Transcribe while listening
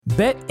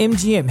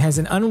BetMGM has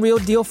an unreal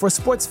deal for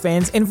sports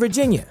fans in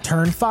Virginia.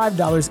 Turn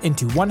 $5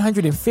 into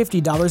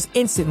 $150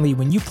 instantly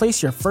when you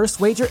place your first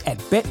wager at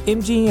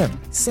BetMGM.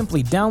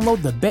 Simply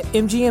download the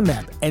BetMGM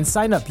app and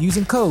sign up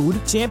using code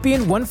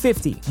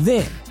Champion150.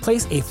 Then,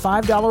 place a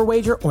 $5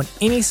 wager on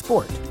any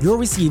sport. You'll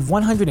receive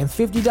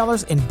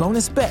 $150 in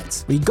bonus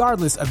bets,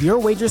 regardless of your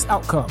wager's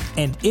outcome.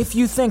 And if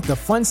you think the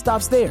fun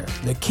stops there,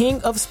 the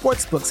King of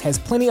Sportsbooks has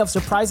plenty of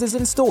surprises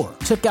in store.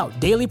 Check out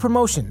daily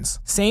promotions,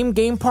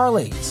 same-game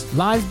parlays,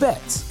 live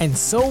bets, and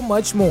so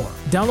much more.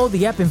 Download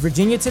the app in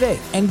Virginia today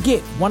and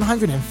get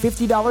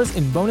 $150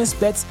 in bonus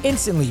bets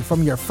instantly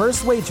from your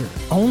first wager.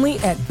 Only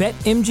at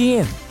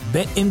BetMGM.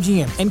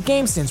 BetMGM and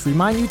GameSense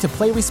remind you to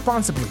play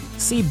responsibly.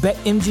 See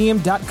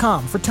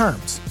BetMGM.com for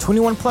terms.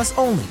 21 plus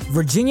only.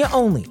 Virginia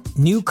only.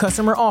 New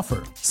customer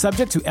offer.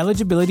 Subject to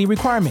eligibility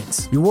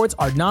requirements. Rewards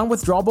are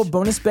non-withdrawable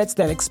bonus bets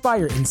that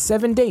expire in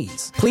 7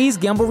 days. Please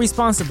gamble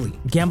responsibly.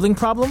 Gambling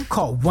problem?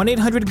 Call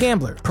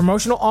 1-800-GAMBLER.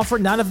 Promotional offer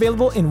not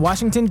available in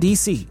Washington,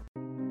 D.C.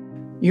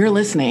 You're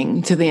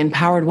listening to the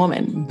Empowered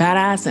Woman,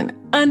 Badass and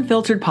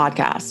Unfiltered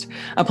podcast,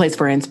 a place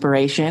for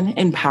inspiration,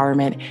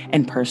 empowerment,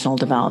 and personal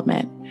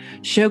development.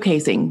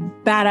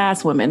 Showcasing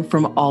badass women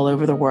from all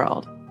over the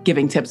world,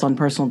 giving tips on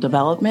personal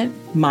development,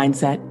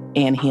 mindset,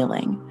 and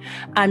healing.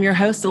 I'm your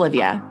host,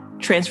 Olivia,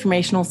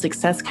 transformational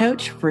success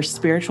coach for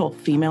spiritual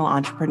female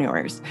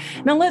entrepreneurs.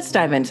 Now let's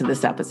dive into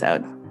this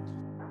episode.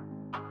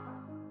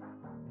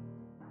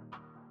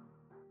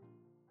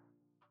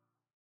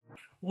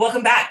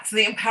 Welcome back to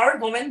the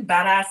Empowered Woman,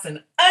 Badass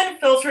and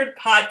Unfiltered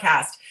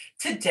podcast.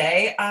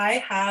 Today,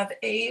 I have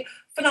a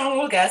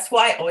phenomenal guest.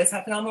 Well, I always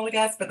have phenomenal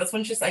guests, but this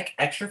one's just like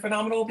extra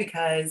phenomenal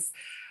because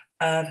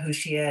of who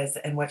she is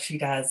and what she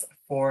does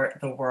for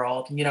the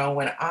world. You know,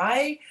 when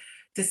I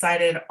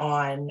decided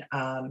on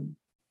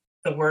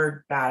the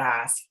word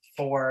badass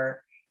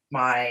for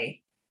the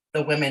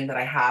women that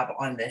I have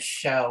on this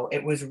show,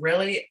 it was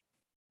really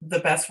the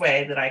best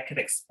way that I could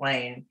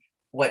explain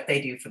what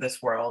they do for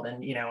this world.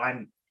 And, you know,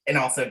 and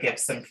also give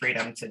some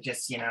freedom to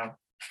just, you know,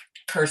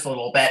 curse a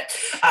little bit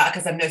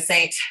because I'm no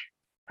saint.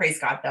 Praise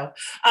God, though.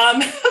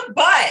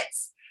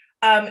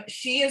 But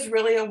she is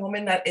really a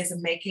woman that is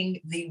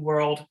making the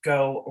world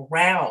go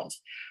round.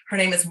 Her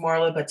name is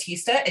Marla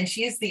Bautista, and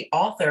she is the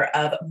author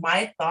of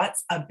My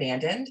Thoughts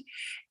Abandoned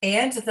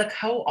and the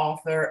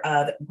co-author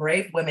of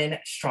Brave Women,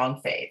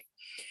 Strong Faith.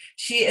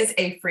 She is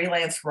a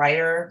freelance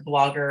writer,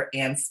 blogger,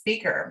 and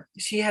speaker.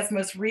 She has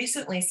most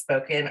recently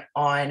spoken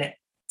on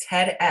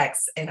TEDx,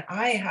 and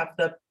I have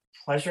the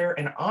pleasure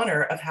and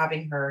honor of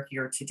having her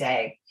here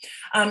today.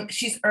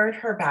 She's earned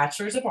her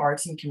Bachelor's of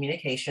Arts in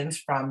Communications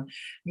from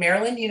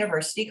Maryland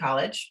University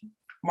College.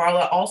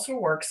 Marla also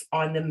works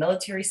on the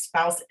Military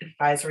Spouse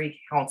Advisory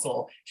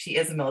Council. She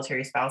is a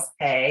military spouse,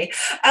 hey,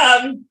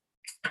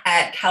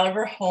 at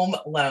Caliber Home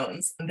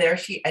Loans. There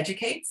she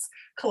educates,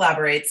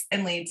 collaborates,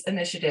 and leads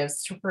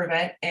initiatives to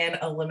prevent and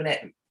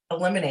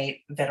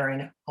eliminate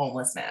veteran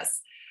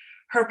homelessness.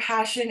 Her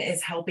passion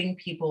is helping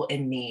people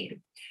in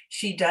need.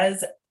 She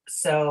does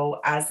so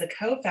as the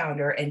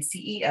co-founder and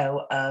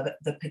CEO of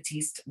the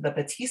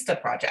Bautista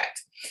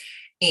Project,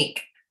 Inc.,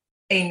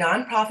 a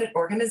nonprofit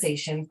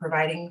organization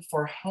providing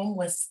for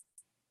homeless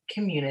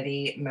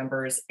community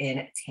members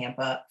in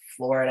Tampa,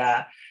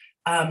 Florida.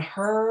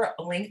 Her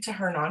link to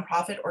her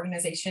nonprofit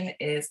organization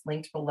is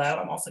linked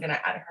below. I'm also going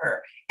to add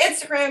her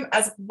Instagram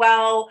as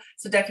well.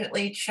 So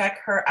definitely check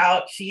her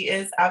out. She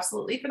is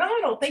absolutely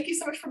phenomenal. Thank you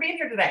so much for being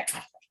here today.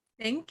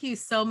 Thank you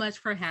so much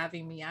for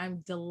having me.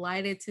 I'm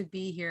delighted to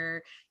be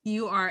here.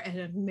 You are an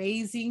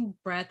amazing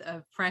breath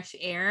of fresh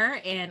air,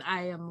 and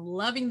I am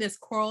loving this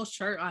coral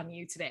shirt on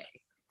you today.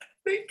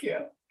 Thank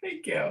you.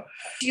 Thank you.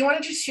 Do you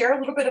want to just share a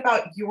little bit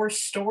about your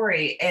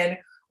story and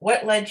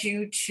what led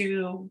you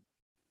to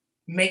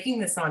making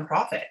this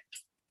nonprofit?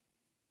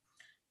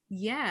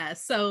 Yeah.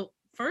 So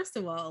first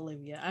of all,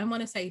 Olivia, I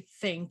want to say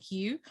thank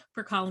you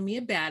for calling me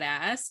a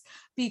badass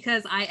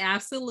because I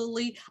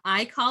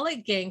call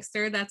it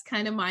gangster. That's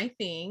kind of my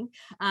thing.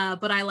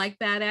 But I like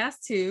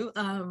badass too.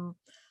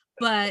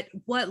 But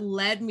what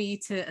led me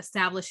to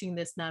establishing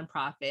this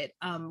nonprofit,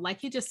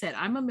 like you just said,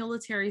 I'm a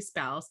military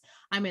spouse.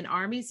 I'm an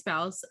Army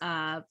spouse,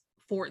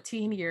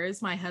 14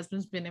 years. My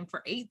husband's been in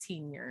for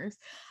 18 years.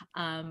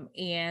 And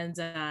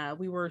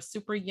we were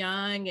super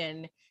young,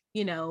 and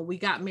you know, we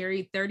got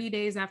married 30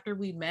 days after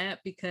we met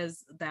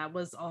because that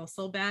was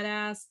also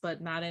badass,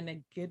 but not in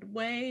a good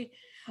way.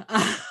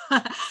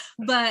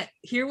 But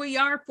here we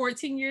are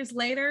 14 years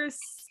later,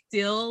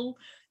 still,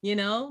 you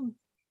know,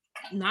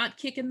 not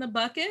kicking the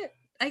bucket,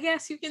 I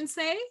guess you can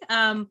say.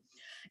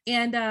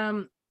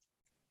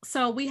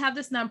 So we have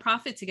this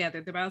nonprofit together,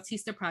 the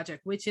Bautista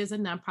Project, which is a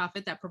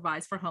nonprofit that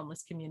provides for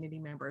homeless community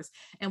members.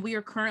 And we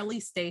are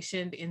currently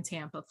stationed in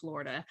Tampa,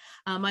 Florida.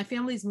 My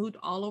family's moved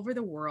all over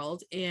the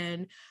world,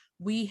 and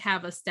we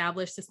have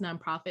established this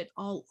nonprofit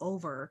all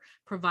over,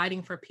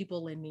 providing for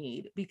people in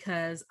need,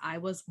 because I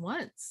was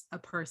once a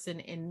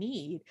person in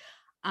need.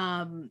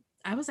 I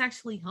was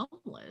actually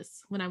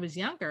homeless when I was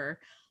younger.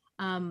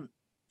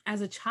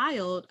 As a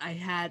child, I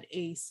had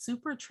a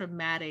super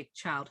traumatic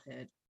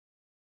childhood.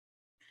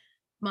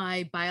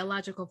 My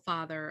biological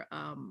father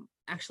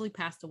actually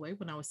passed away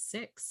when I was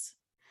 6.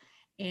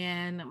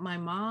 And my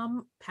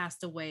mom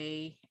passed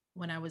away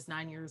when I was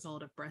 9 years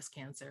old of breast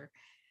cancer.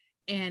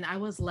 And I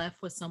was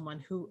left with someone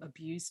who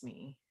abused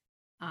me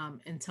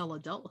until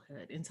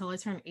adulthood, until I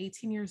turned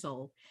 18 years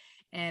old.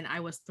 And I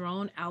was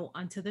thrown out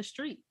onto the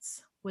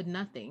streets with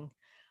nothing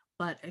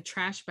but a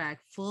trash bag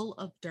full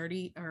of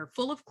dirty or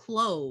full of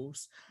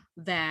clothes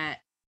that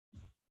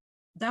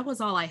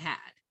was all I had.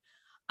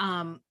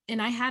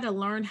 And I had to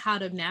learn how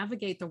to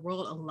navigate the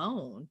world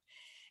alone.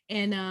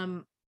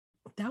 And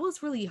that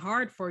was really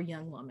hard for a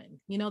young woman.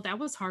 That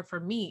was hard for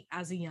me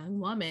as a young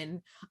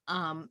woman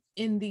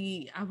in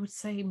the, I would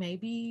say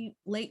maybe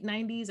late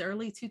 90s,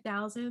 early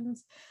 2000s.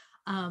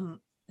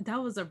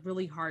 That was a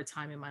really hard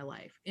time in my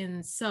life.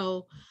 And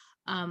so,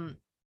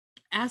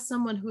 as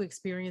someone who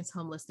experienced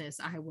homelessness,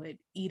 I would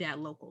eat at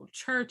local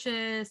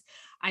churches.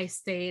 I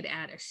stayed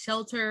at a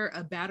shelter,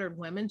 a battered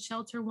women's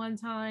shelter one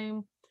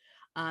time.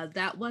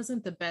 That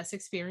wasn't the best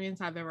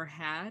experience I've ever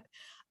had.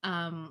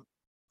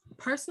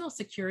 Personal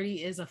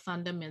security is a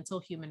fundamental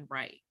human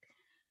right.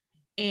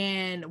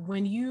 And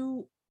when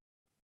you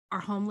are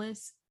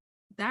homeless,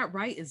 that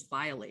right is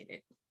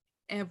violated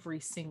every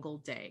single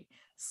day.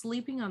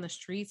 Sleeping on the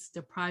streets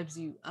deprives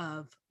you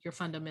of your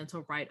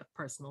fundamental right of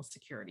personal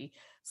security.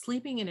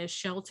 Sleeping in a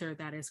shelter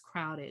that is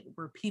crowded,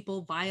 where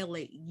people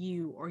violate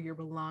you or your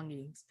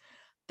belongings,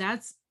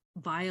 that's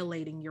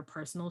violating your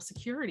personal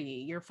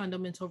security, your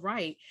fundamental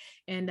right.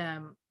 And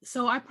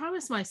so I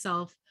promised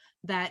myself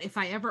that if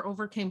I ever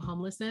overcame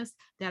homelessness,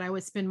 that I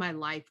would spend my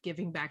life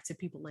giving back to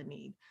people in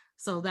need.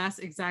 So that's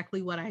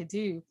exactly what I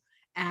do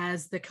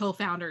as the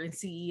co-founder and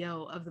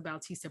CEO of the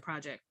Bautista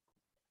Project.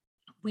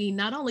 We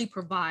not only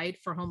provide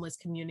for homeless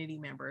community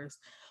members,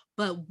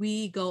 but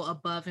we go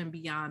above and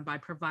beyond by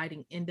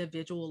providing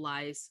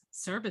individualized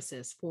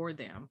services for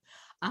them,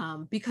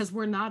 because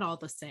we're not all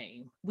the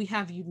same. We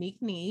have unique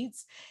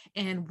needs,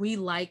 and we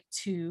like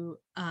to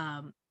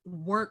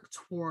work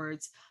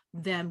towards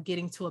them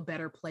getting to a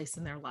better place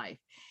in their life.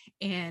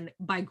 And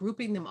by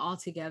grouping them all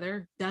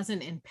together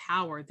doesn't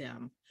empower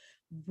them.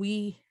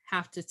 We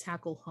have to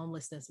tackle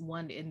homelessness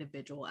one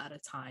individual at a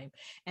time,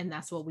 and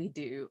that's what we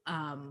do.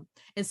 And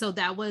so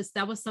that was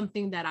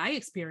something that I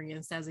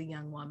experienced as a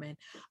young woman,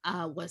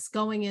 was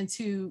going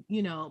into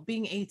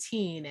being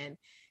 18, and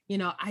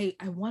I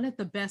wanted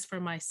the best for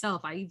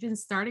myself. I even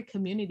started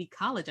community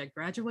college. I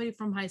graduated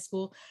from high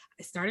school.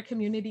 I started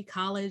community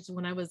college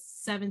when I was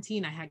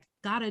 17. I had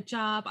got a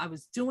job. I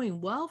was doing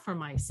well for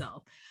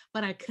myself,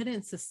 but I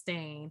couldn't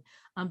sustain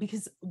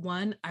because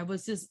one, I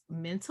was just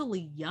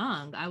mentally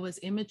young. I was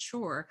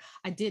immature.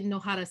 I didn't know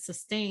how to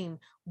sustain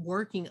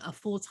working a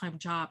full-time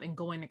job and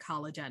going to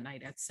college at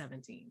night at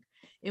 17.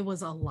 It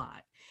was a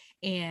lot.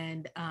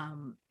 And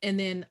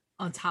then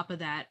on top of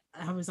that,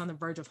 I was on the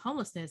verge of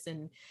homelessness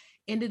and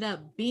ended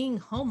up being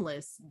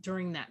homeless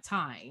during that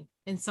time.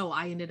 And so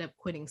I ended up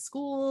quitting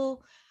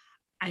school.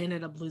 I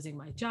ended up losing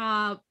my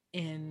job,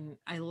 and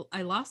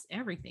I lost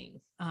everything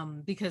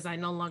because I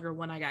no longer,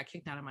 when I got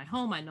kicked out of my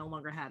home, I no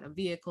longer had a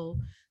vehicle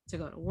to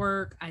go to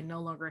work. I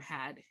no longer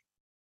had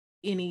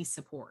any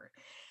support.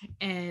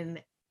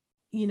 And,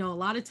 a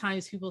lot of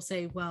times people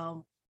say,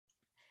 well,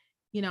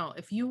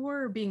 if you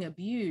were being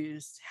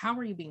abused, how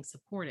are you being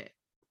supported?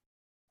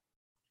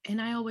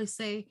 And I always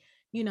say,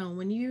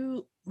 when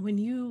you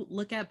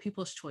look at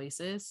people's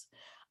choices,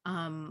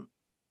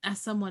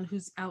 as someone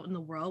who's out in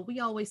the world, we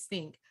always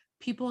think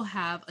people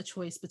have a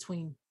choice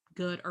between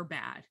good or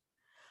bad,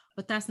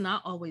 but that's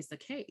not always the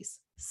case.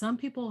 Some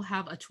people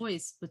have a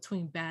choice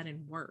between bad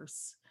and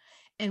worse.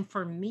 And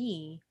for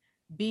me,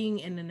 being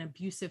in an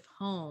abusive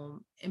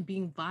home and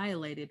being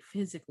violated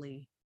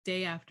physically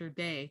day after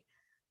day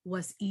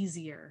was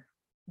easier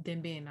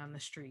than being on the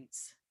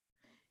streets.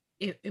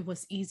 It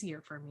was easier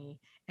for me.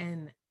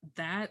 And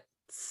that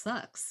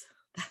sucks.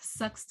 That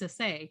sucks to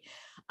say,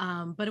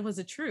 but it was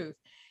the truth.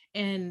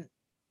 And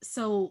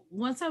so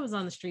once I was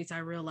on the streets, I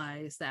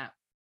realized that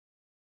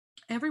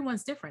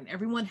everyone's different.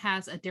 Everyone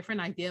has a different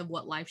idea of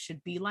what life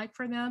should be like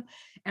for them.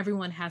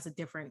 Everyone has a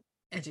different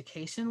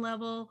education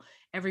level.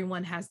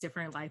 Everyone has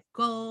different life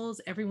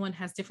goals. Everyone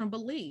has different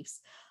beliefs.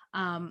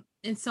 And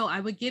so I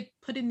would get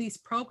put in these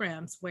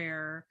programs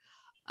where,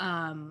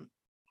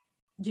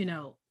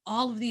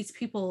 all of these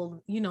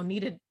people,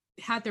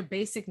 had their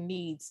basic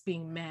needs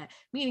being met,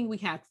 meaning we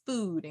had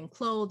food and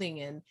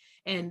clothing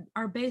and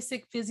our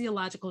basic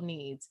physiological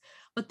needs.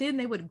 But then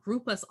they would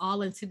group us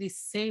all into these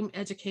same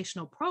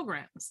educational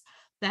programs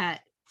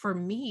that, for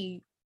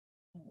me,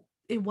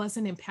 it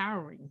wasn't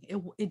empowering.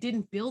 It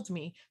didn't build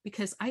me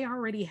because I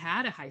already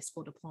had a high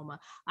school diploma.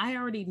 I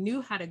already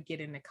knew how to get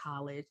into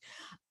college.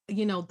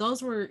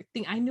 Those were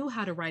things I knew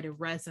how to write a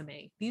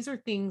resume. These are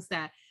things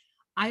that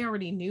I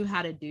already knew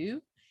how to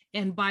do.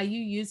 And by you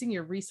using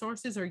your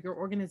resources, or your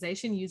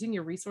organization using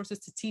your resources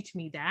to teach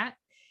me that,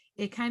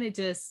 it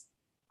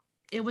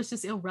was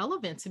just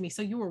irrelevant to me.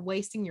 So you were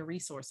wasting your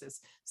resources.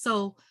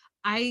 So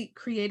I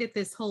created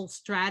this whole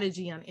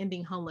strategy on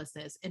ending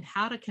homelessness and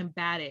how to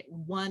combat it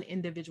one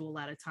individual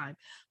at a time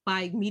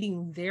by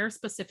meeting their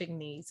specific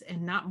needs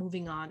and not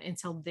moving on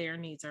until their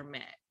needs are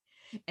met.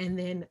 And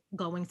then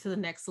going to the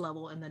next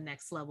level and the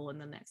next level and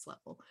the next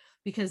level.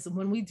 Because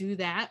when we do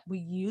that, we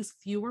use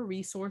fewer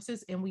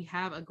resources and we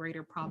have a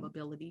greater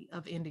probability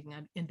of ending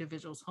an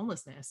individual's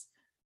homelessness.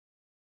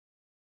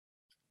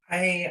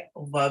 I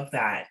love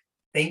that.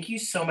 Thank you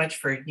so much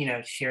for,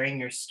 sharing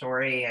your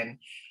story and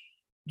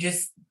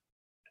just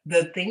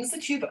the things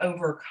that you've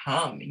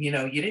overcome. You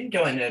didn't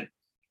go into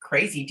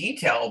crazy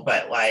detail,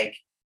 but like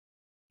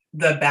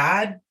the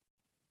bad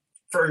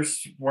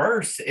first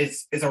worse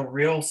is a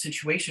real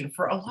situation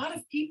for a lot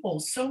of people.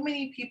 So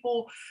many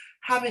people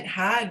haven't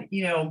had,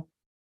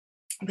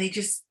 they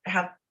just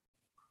have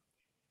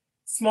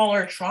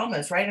smaller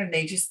traumas, right? And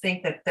they just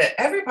think that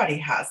everybody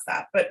has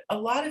that. But a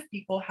lot of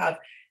people have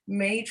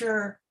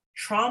major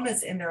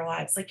traumas in their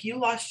lives. Like you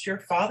lost your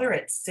father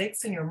at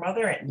 6 and your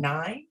mother at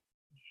 9.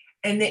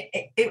 And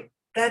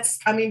that's,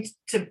 I mean,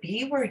 to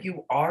be where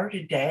you are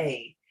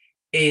today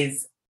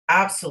is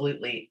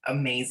absolutely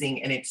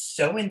amazing. And it's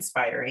so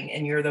inspiring.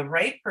 And you're the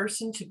right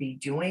person to be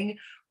doing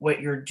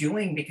what you're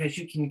doing because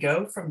you can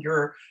go from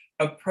your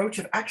approach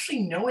of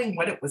actually knowing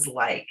what it was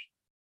like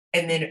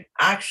and then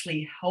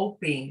actually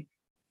helping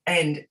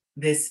end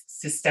this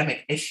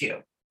systemic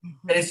issue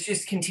that is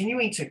just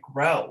continuing to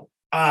grow.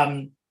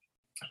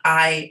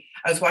 I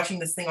was watching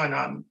this thing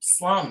on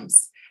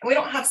slums, and we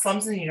don't have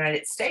slums in the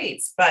United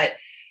States, but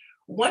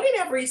 1 in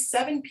every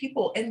 7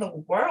 people in the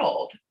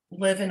world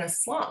live in a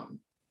slum.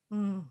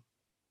 Mm.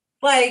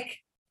 Like,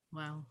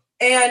 Wow.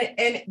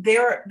 and they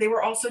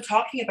were also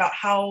talking about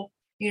how,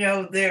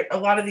 there a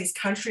lot of these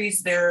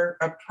countries, their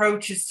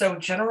approach is so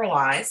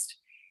generalized,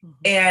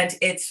 and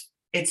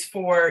it's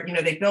for,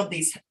 they build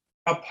these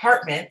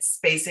apartments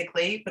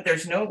basically, but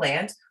there's no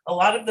land. A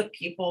lot of the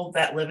people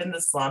that live in the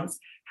slums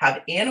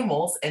have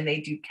animals and they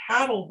do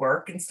cattle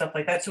work and stuff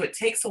like that. So it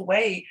takes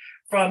away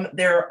from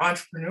their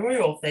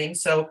entrepreneurial thing.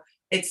 So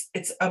it's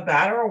a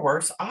bad or a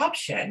worse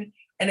option.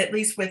 And at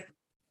least with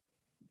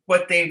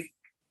what they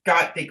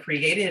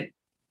created,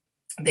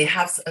 they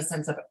have a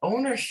sense of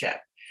ownership.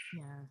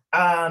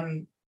 Yeah.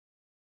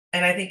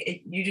 And I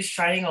think you just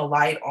shining a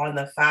light on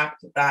the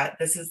fact that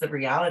this is the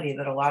reality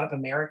that a lot of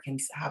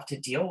Americans have to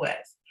deal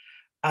with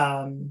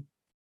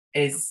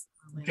is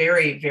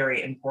very,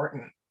 very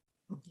important.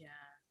 Yeah,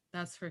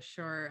 that's for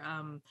sure.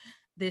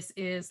 This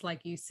is,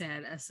 like you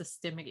said, a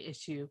systemic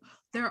issue.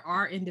 There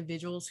are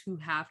individuals who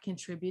have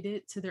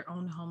contributed to their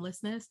own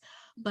homelessness,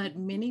 but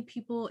many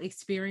people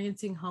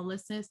experiencing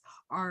homelessness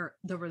are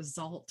the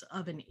result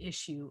of an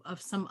issue,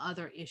 of some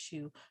other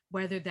issue,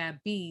 whether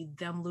that be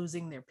them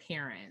losing their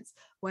parents,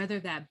 whether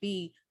that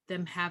be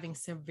them having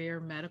severe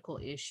medical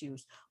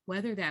issues,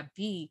 whether that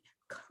be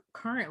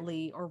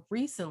currently or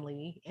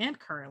recently and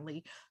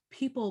currently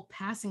people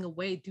passing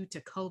away due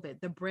to COVID,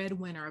 the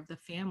breadwinner of the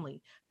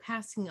family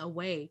passing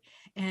away,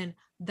 and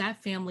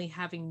that family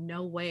having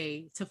no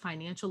way to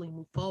financially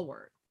move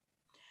forward.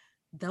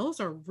 Those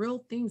are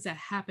real things that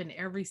happen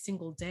every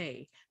single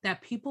day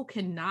that people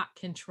cannot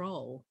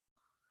control.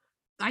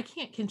 I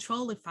can't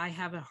control if I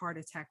have a heart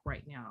attack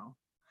right now.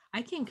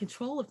 I can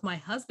control if my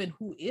husband,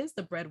 who is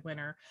the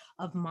breadwinner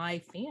of my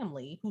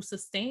family, who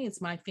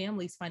sustains my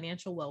family's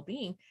financial well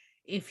being,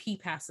 if he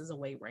passes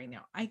away right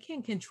now. I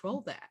can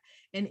control that.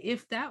 And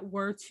if that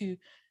were to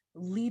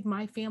lead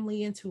my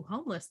family into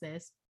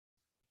homelessness,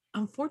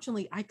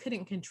 unfortunately, I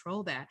couldn't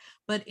control that.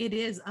 But it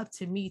is up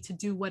to me to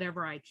do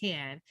whatever I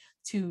can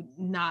to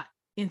not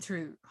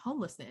enter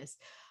homelessness.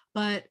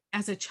 But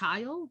as a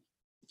child,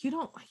 you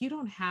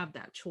don't have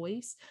that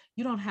choice.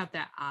 You don't have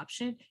that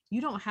option.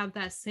 You don't have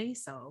that say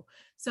so.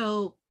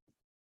 So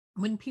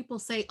when people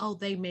say, oh,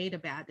 they made a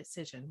bad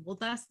decision, well,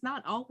 that's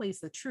not always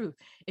the truth.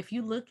 If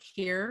you look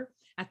here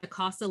at the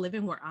cost of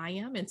living where I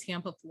am in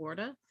Tampa,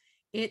 Florida,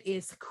 it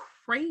is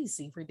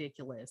crazy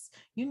ridiculous.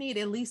 You need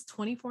at least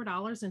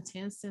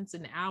 $24.10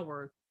 an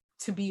hour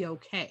to be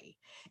okay.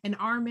 And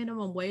our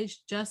minimum wage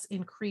just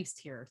increased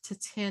here to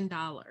 $10.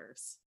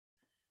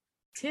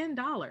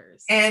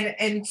 $10.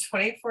 And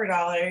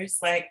 $24,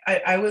 like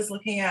I was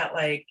looking at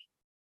like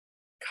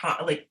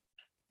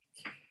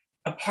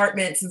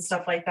apartments and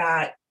stuff like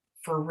that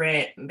for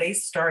rent. They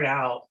start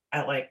out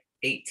at like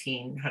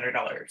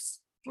 $1,800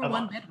 For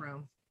one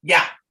bedroom.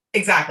 Yeah,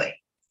 exactly.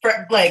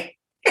 For like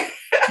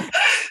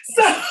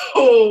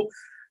so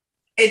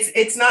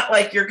it's not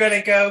like you're going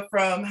to go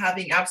from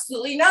having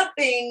absolutely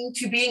nothing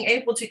to being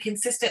able to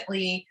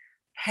consistently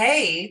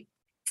pay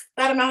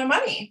that amount of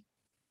money.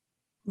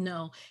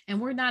 No,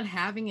 and we're not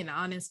having an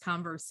honest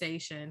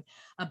conversation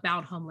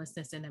about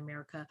homelessness in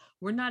America.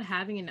 We're not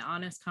having an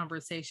honest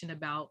conversation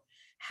about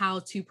how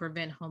to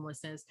prevent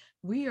homelessness.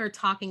 We are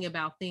talking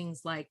about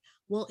things like,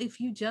 well,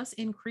 if you just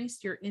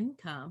increased your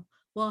income,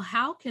 well,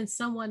 how can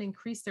someone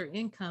increase their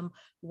income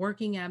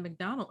working at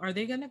McDonald's? Are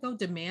they going to go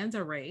demand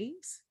a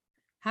raise?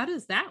 How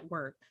does that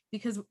work?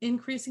 Because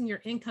increasing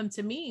your income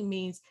to me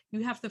means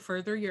you have to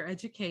further your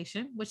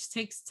education, which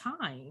takes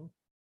time.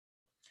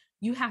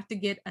 You have to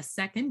get a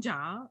second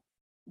job,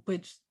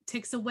 which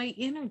takes away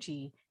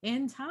energy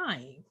and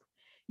time.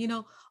 You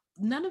know,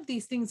 none of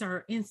these things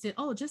are instant.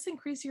 Oh, just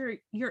increase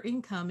your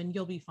income and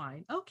you'll be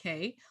fine.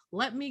 Okay,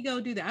 let me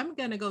go do that. I'm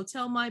going to go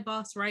tell my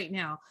boss right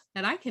now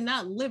that I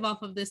cannot live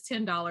off of this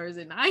 $10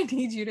 and I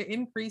need you to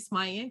increase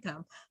my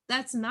income.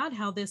 That's not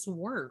how this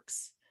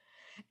works.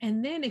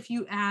 And then if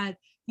you add,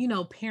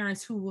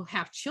 parents who will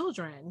have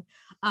children,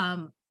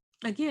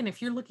 again,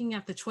 if you're looking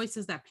at the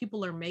choices that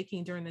people are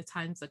making during the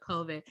times of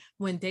COVID,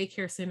 when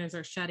daycare centers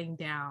are shutting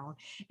down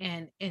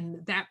and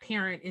that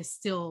parent is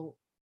still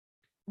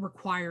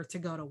required to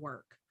go to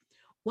work,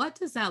 what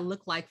does that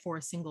look like for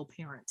a single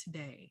parent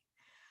today?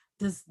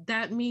 Does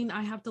that mean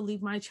I have to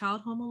leave my child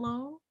home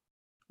alone,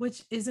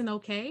 which isn't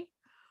okay?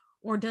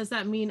 Or does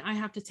that mean I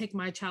have to take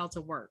my child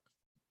to work,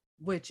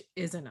 which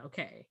isn't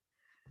okay?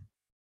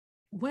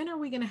 When are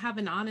we going to have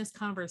an honest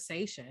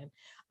conversation?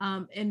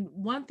 And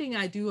one thing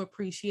I do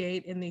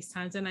appreciate in these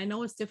times, and I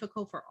know it's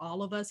difficult for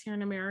all of us here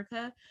in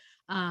America,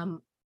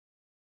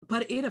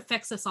 but it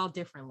affects us all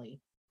differently.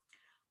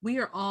 We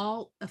are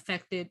all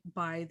affected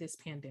by this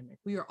pandemic.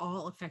 We are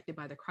all affected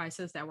by the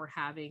crisis that we're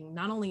having,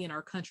 not only in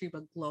our country,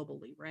 but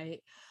globally,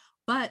 right?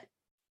 But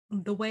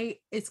the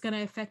way it's going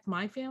to affect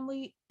my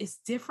family is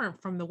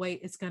different from the way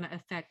it's going to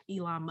affect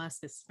Elon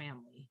Musk's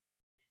family.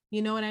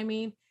 You know what I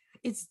mean?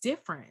 It's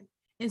different.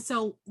 And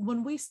so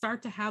when we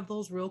start to have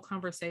those real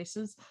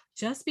conversations,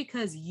 just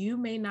because you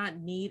may not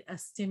need a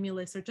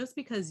stimulus or just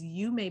because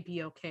you may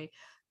be okay,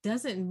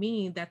 doesn't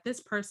mean that this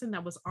person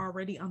that was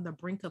already on the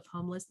brink of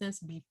homelessness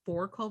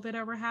before COVID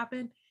ever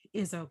happened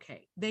is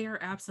okay. They are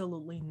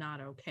absolutely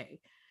not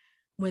okay.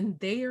 When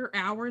their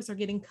hours are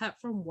getting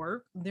cut from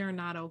work, they're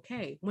not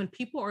okay. When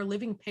people are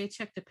living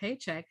paycheck to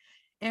paycheck,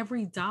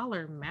 every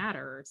dollar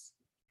matters.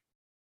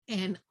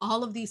 And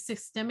all of these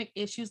systemic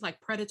issues like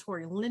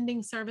predatory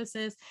lending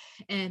services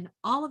and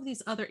all of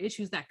these other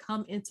issues that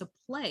come into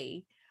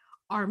play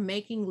are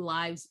making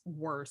lives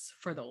worse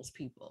for those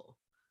people.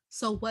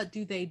 So what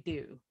do they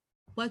do?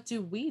 What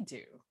do we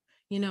do?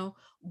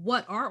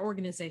 What our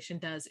organization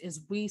does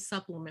is we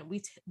supplement,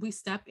 we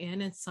step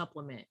in and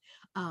supplement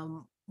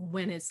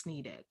when it's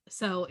needed.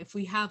 So if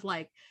we have,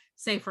 like,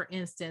 say for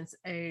instance,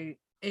 a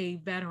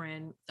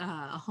veteran,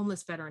 a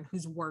homeless veteran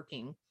who's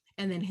working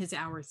and then his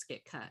hours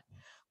get cut,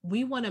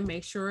 we want to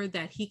make sure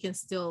that he can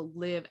still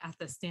live at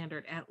the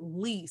standard, at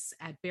least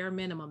at bare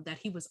minimum, that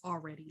he was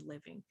already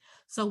living.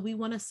 So we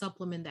want to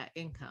supplement that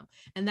income.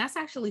 And that's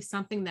actually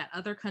something that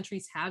other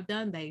countries have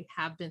done. They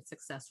have been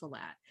successful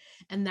at.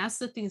 And that's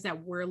the things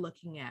that we're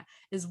looking at,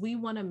 is we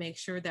want to make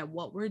sure that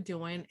what we're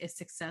doing is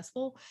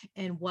successful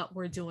and what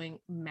we're doing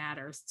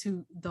matters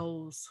to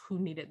those who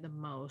need it the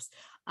most.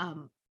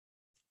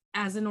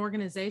 As an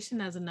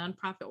organization, as a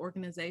nonprofit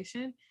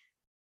organization,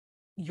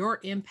 your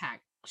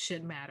impact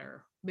should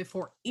matter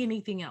before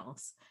anything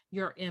else.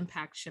 Your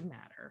impact should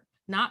matter,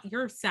 not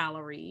your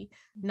salary,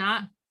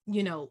 not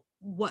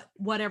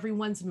what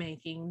everyone's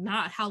making,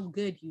 not how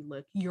good you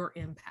look, your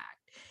impact.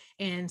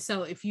 And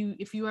so if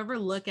you ever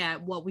look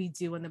at what we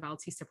do in the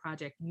Bautista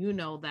Project,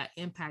 that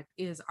impact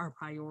is our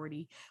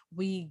priority.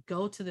 We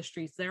go to the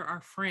streets. There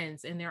are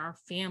friends and there are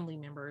family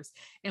members,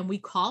 and we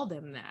call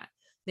them that.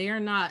 They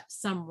are not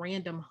some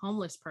random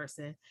homeless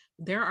person.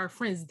 They're our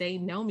friends. They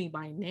know me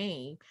by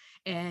name,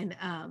 and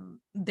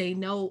they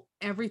know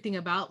everything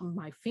about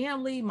my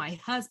family, my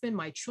husband,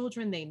 my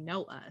children. They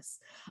know us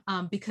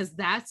because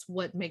that's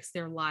what makes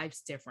their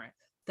lives different.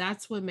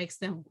 That's what makes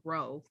them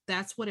grow.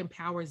 That's what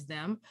empowers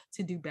them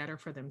to do better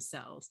for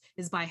themselves,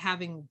 is by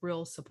having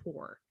real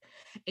support.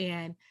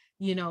 And,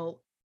 no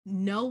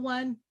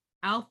one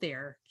out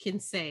there can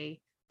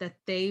say that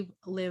they've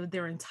lived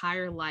their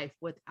entire life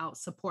without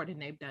support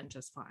and they've done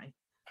just fine.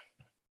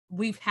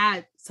 We've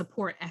had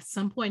support at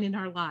some point in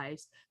our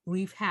lives.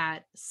 We've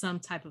had some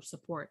type of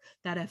support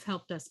that have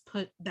helped us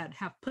that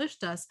have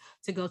pushed us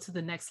to go to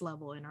the next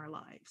level in our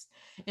lives.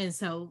 And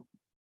so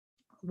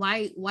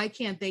why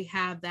can't they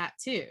have that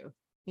too?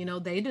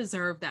 They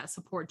deserve that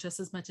support just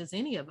as much as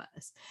any of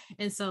us.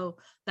 And so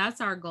that's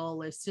our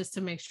goal, is just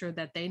to make sure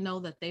that they know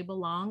that they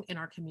belong in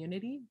our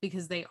community,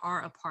 because they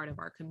are a part of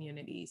our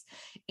communities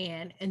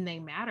and they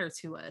matter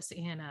to us.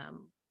 And,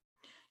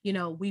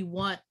 we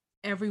want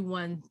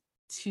everyone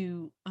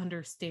to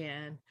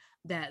understand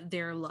that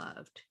they're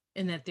loved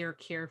and that they're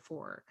cared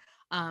for.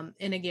 And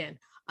again,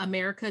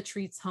 America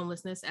treats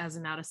homelessness as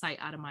an out of sight,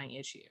 out of mind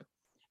issue.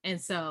 And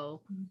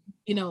so,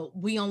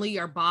 we only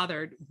are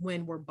bothered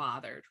when we're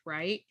bothered,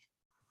 right?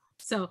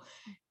 So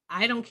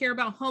I don't care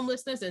about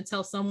homelessness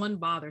until someone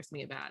bothers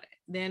me about it.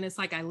 Then it's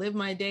like I live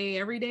my day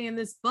every day in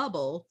this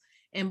bubble,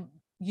 and,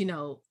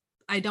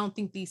 I don't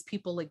think these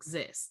people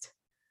exist.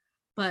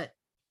 But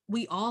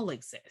we all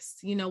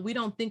exist. We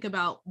don't think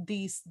about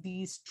these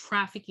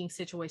trafficking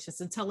situations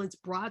until it's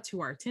brought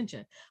to our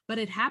attention, but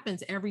it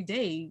happens every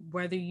day,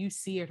 whether you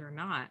see it or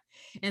not.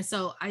 And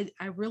so I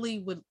really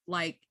would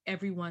like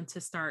everyone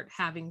to start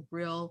having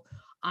real,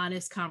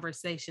 honest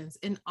conversations,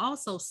 and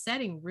also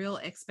setting real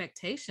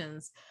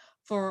expectations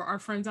for our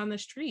friends on the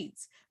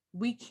streets.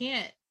 We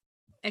can't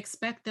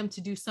expect them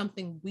to do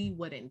something we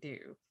wouldn't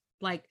do,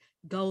 like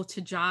go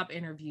to job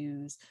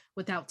interviews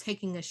without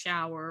taking a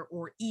shower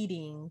or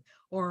eating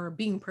or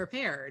being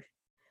prepared,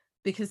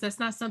 because that's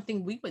not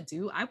something we would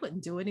do. I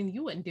wouldn't do it, and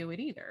you wouldn't do it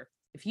either.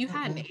 If you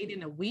hadn't Mm-mm. ate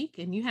in a week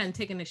and you hadn't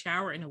taken a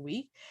shower in a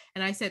week,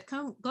 and I said,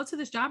 come go to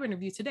this job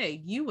interview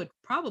today, you would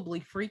probably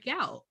freak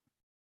out.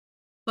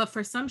 But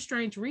for some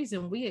strange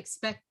reason, we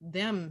expect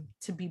them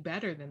to be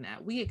better than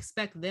that. We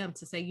expect them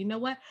to say, you know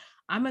what?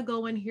 I'm going to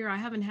go in here. I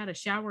haven't had a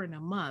shower in a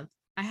month.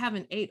 I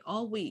haven't ate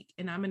all week,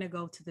 and I'm going to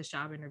go to the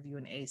job interview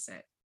and ace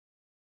it.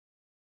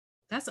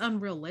 That's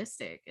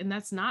unrealistic. And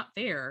that's not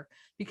fair,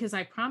 because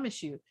I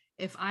promise you,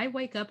 if I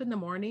wake up in the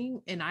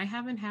morning and I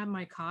haven't had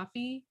my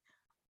coffee,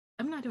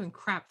 I'm not doing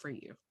crap for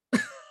you.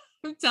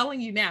 I'm telling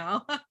you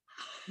now.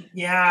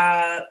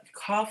 Yeah,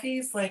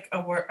 coffee's like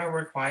a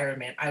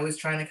requirement. I was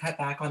trying to cut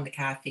back on the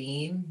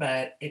caffeine,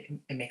 but it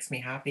makes me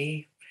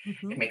happy. It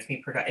Mhm. makes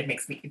me it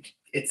makes me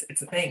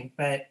it's a thing.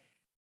 But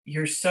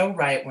you're so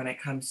right when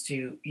it comes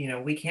to,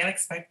 we can't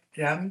expect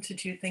them to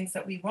do things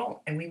that we won't.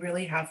 And we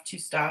really have to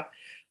stop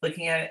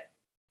looking at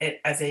it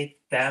as a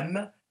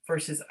them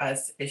versus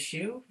us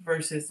issue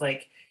versus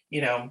like, you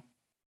know,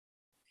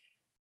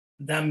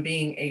 them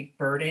being a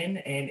burden.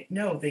 And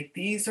no,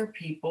 these are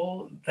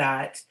people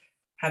that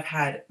have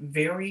had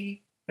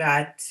very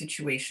bad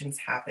situations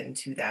happen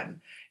to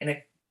them,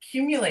 an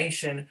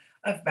accumulation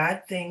of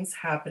bad things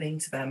happening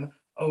to them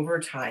over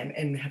time,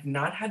 and have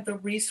not had the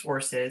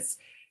resources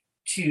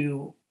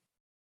to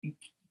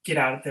get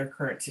out of their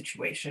current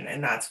situation.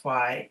 And that's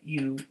why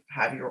you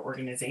have your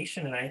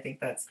organization. And I think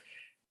that's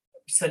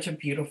such a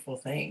beautiful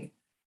thing.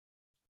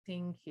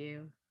 Thank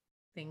you.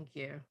 Thank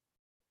you.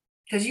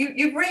 Because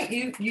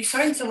you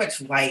shine so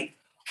much light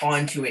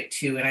onto it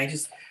too. And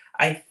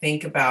I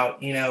think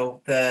about,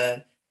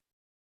 the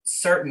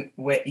certain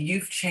way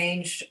you've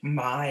changed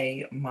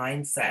my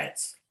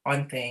mindset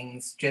on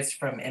things just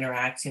from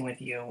interacting with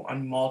you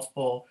on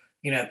multiple,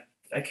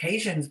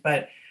 occasions.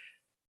 But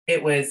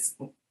it was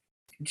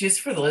just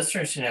for the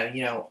listeners to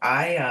know,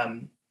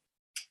 I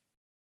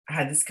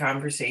had this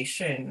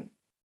conversation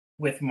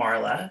with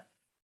Marla,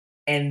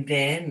 and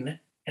then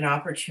an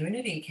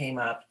opportunity came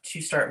up to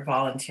start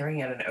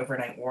volunteering at an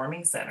overnight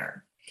warming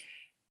center.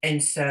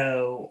 And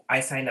so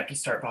I signed up to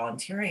start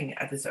volunteering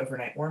at this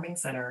overnight warming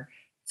center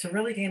to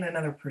really gain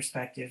another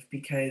perspective,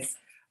 because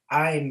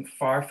I'm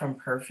far from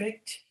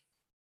perfect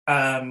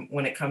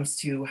when it comes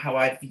to how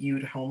I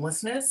viewed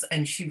homelessness.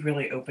 And she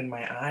really opened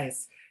my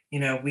eyes.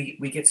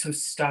 We get so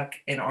stuck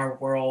in our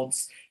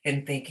worlds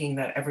and thinking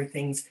that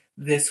everything's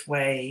this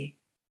way,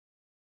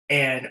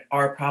 and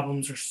our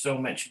problems are so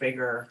much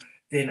bigger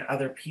than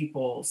other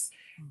people's.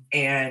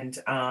 And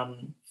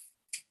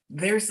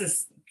there's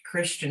this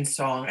Christian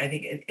song, I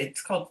think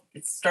it's called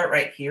 "It's Start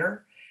Right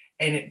Here,"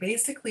 and it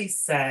basically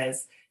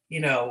says, you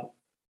know,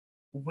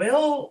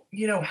 we'll,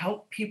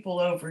 help people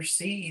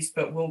overseas,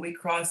 but will we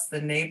cross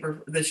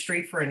the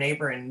street for a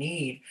neighbor in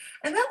need?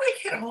 And that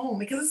like hit home,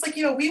 because it's like,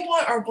 we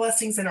want our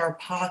blessings in our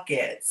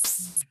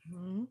pockets,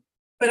 Mhm.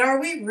 but are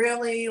we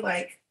really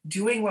like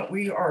doing what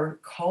we are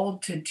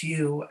called to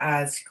do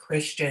as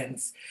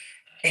Christians?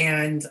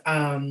 And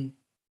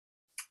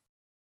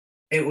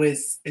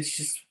it's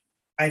just,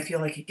 I feel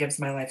like it gives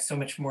my life so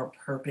much more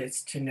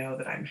purpose to know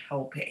that I'm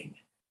helping.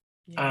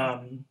 Yeah.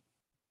 Um,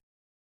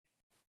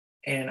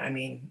 and I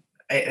mean,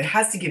 it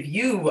has to give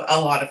you a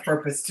lot of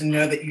purpose to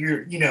know that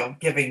you're,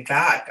 giving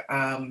back.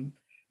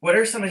 What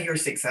are some of your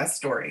success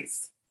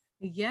stories?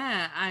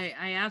 Yeah,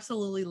 I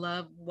absolutely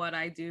love what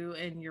I do.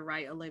 And you're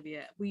right,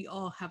 Olivia. We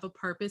all have a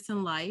purpose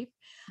in life,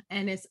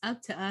 and it's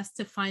up to us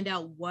to find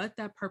out what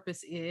that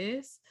purpose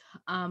is.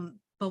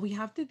 But we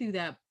have to do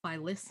that by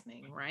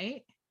listening,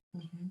 right?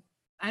 Mhm.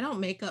 I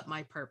don't make up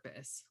my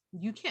purpose.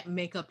 You can't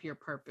make up your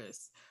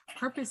purpose.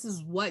 Purpose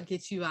is what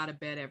gets you out of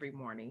bed every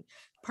morning.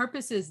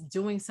 Purpose is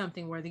doing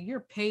something whether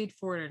you're paid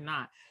for it or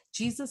not.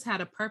 Jesus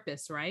had a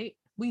purpose, right?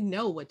 We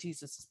know what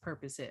Jesus's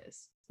purpose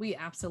is. We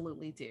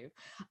absolutely do.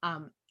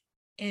 Um,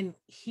 and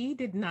he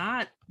did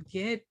not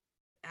get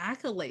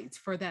accolades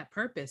for that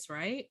purpose,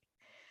 right?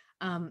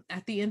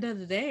 At the end of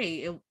the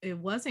day, it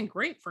wasn't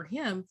great for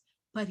him,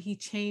 but he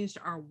changed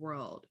our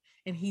world,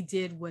 and he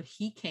did what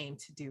he came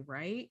to do,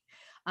 right?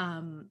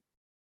 um,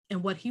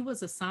 and what he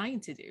was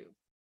assigned to do.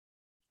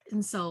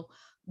 And so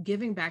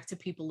giving back to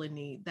people in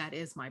need, that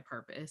is my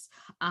purpose.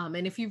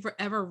 And if you've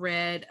ever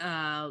read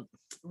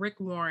Rick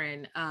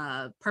Warren,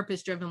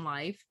 Purpose Driven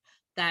Life,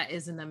 that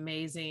is an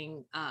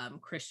amazing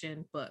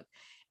Christian book.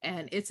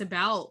 And it's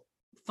about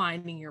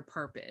finding your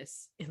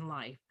purpose in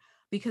life,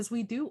 because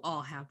we do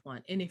all have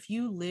one. And if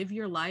you live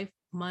your life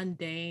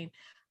mundane,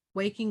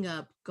 waking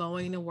up,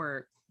 going to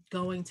work,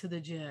 going to the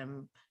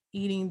gym,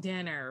 eating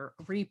dinner,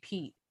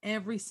 repeat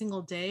every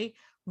single day,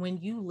 when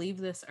you leave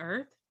this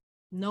earth,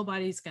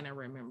 nobody's going to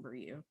remember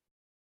you.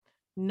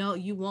 No,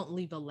 you won't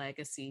leave a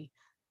legacy.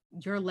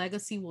 Your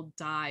legacy will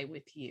die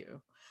with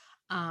you.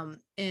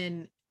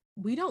 And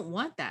we don't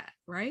want that,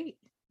 right?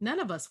 None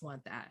of us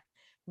want that.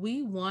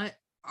 We want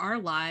our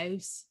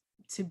lives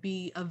to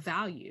be of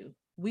value.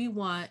 We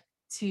want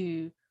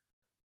to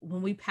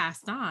when we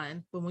pass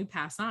on,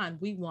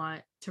 we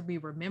want to be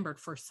remembered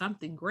for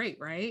something great,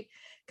 right?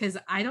 Because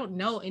I don't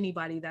know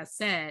anybody that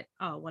said,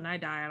 oh, when I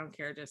die, I don't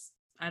care. Just,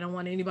 I don't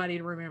want anybody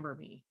to remember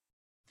me.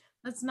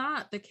 That's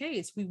not the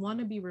case. We want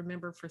to be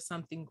remembered for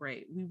something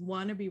great. We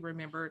want to be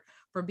remembered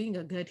for being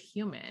a good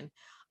human.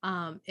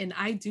 And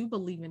I do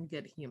believe in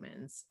good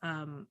humans.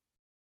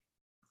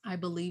 I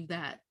believe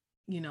that,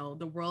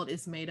 the world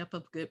is made up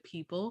of good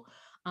people.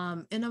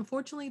 And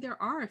unfortunately,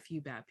 there are a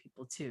few bad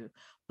people too,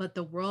 but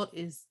the world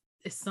is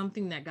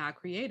something that God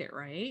created,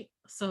 right?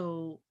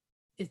 So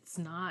it's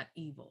not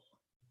evil.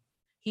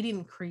 He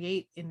didn't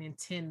create and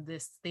intend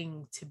this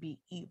thing to be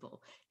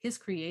evil. His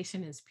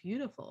creation is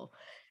beautiful.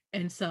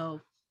 And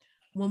so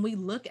when we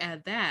look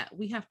at that,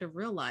 we have to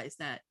realize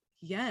that,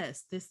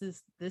 yes, this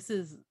is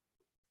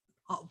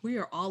we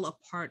are all a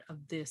part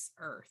of this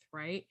earth,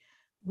 right?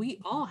 We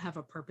all have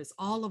a purpose.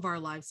 All of our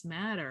lives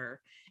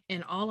matter,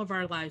 and all of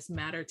our lives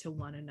matter to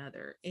one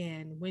another.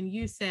 And when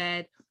you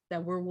said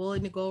that we're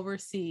willing to go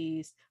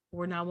overseas,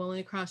 we're not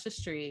willing to cross the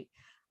street,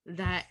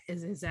 that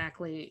is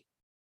exactly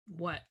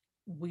what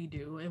we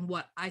do and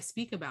what I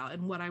speak about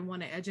and what I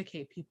want to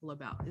educate people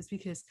about. Is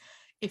because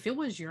if it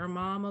was your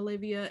mom,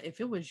 Olivia,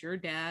 if it was your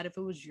dad, if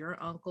it was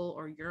your uncle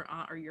or your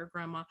aunt or your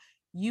grandma,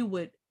 you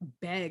would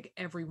beg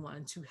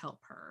everyone to help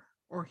her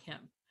or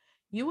him.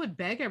 You would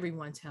beg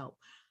everyone to help.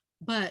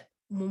 But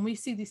when we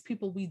see these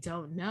people we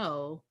don't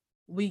know,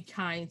 we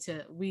tend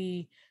to,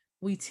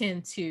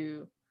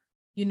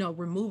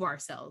 remove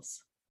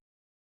ourselves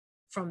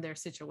from their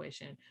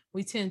situation.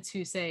 We tend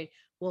to say,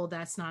 well,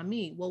 that's not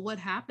me. Well, what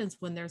happens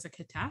when there's a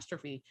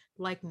catastrophe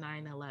like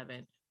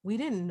 9/11? We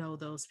didn't know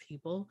those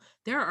people.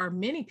 There are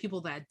many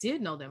people that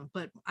did know them,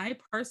 but I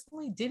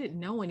personally didn't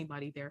know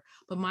anybody there.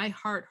 But my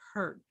heart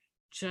hurt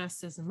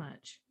just as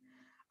much.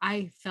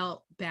 I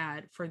felt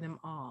bad for them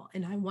all,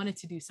 and I wanted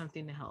to do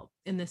something to help.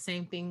 And the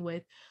same thing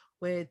with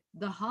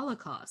the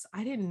Holocaust.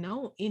 I didn't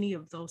know any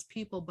of those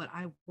people, but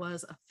I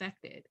was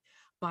affected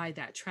by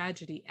that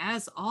tragedy,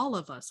 as all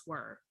of us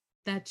were.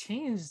 That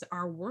changed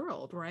our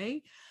world,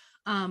 right?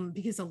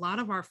 Because a lot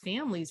of our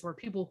families were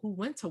people who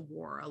went to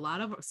war.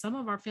 Some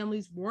of our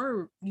families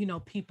were,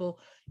 people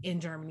in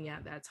Germany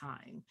at that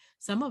time.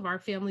 Some of our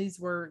families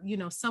were,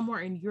 somewhere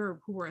in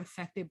Europe who were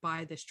affected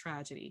by this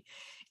tragedy.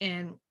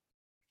 And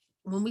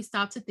when we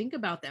stop to think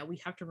about that, we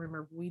have to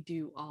remember we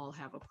do all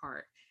have a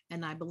part.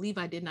 And I believe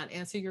I did not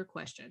answer your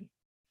question.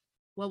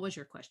 What was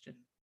your question?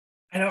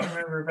 I don't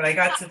remember, but I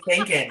got to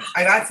thinking,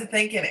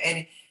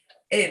 and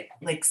it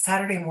like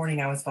Saturday morning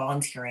I was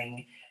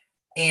volunteering,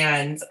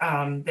 and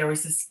there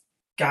was this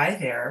guy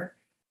there,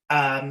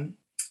 um,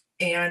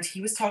 and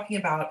he was talking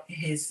about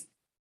his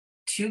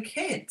two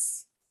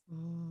kids,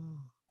 Mm.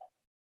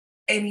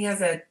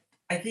 and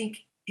I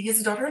think he has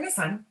a daughter and a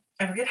son.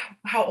 I forget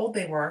how old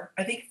they were.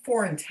 I think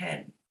 4 and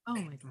 10. Oh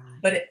my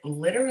God. But it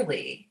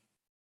literally,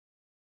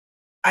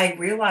 I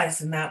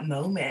realized in that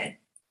moment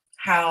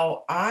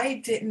how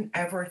I didn't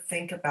ever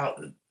think about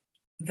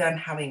them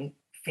having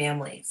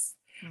families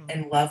Mm.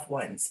 and loved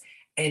ones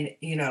and,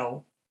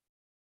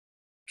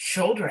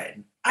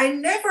 children. I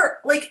never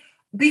like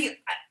be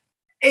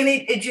and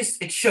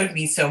it showed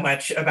me so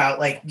much about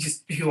like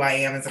just who I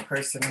am as a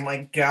person. I'm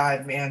like,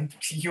 God, man,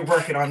 you're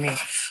working on me.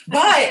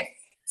 But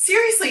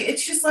seriously,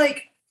 it's just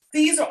like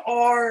these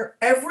are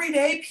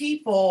everyday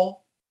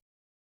people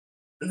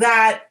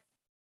that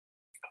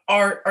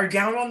are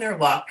down on their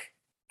luck.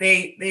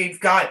 They've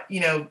got,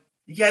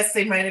 yes,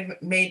 they might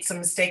have made some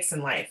mistakes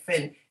in life.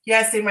 And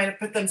yes, they might have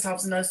put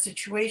themselves in those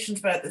situations,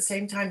 but at the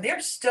same time,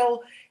 they're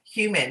still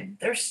human.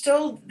 They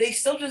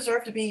still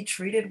deserve to be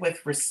treated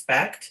with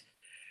respect.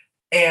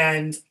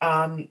 And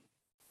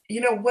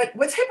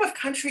what type of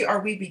country are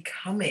we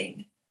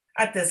becoming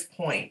at this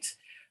point?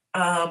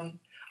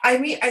 I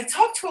mean, I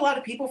talk to a lot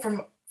of people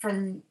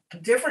from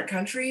different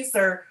countries.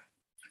 They're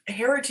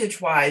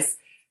heritage wise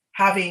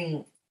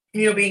having,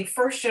 being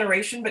first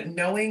generation, but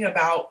knowing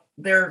about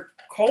their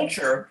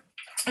culture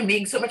and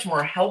being so much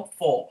more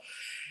helpful.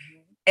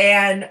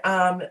 And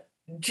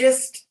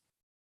just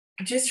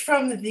just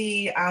from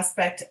the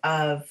aspect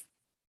of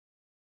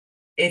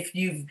if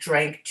you've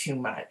drank too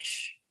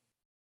much,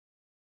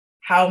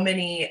 how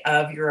many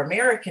of your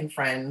American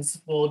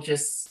friends will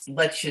just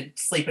let you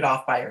sleep it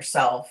off by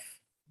yourself?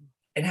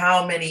 And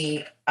how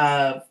many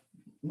of,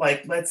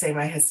 like, let's say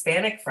my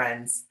Hispanic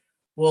friends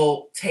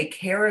will take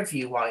care of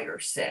you while you're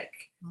sick?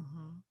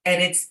 Mhm.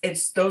 And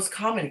it's those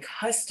common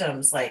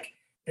customs like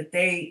that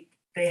they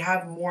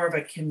have more of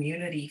a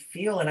community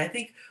feel. And I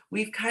think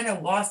we've kind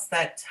of lost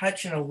that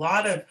touch in a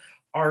lot of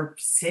our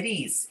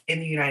cities in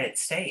the United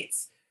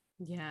States.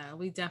 Yeah,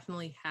 we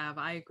definitely have.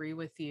 I agree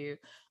with you.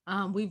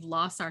 We've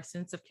lost our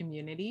sense of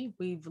community.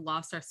 We've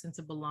lost our sense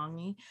of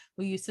belonging.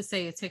 We used to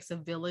say it takes a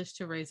village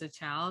to raise a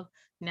child.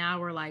 Now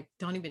we're like,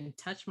 don't even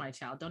touch my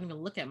child. Don't even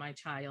look at my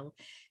child.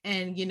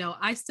 And,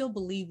 I still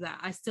believe that.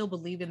 I still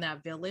believe in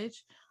that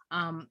village,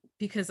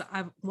 because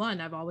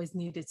I've always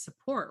needed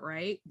support,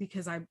 right?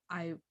 Because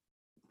I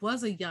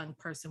was a young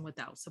person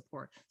without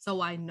support.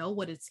 So I know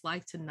what it's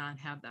like to not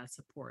have that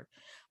support.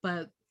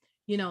 But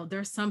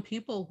there's some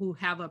people who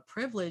have a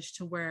privilege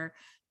to where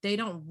they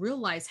don't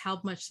realize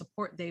how much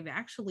support they've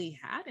actually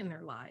had in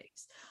their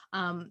lives.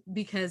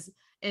 Because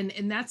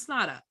and that's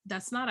not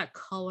a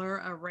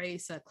color, a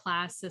race, a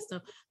class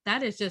system.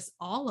 That is just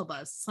all of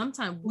us.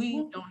 Sometimes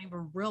we don't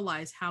even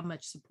realize how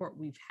much support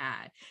we've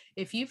had.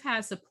 If you've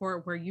had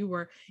support where you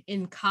were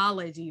in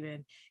college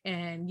even,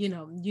 and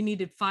you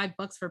needed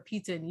 $5 for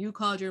pizza, and you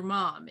called your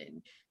mom,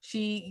 and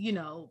she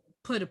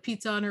put a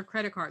pizza on her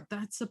credit card,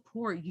 that's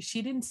support.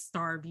 She didn't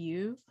starve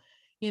you.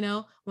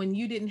 When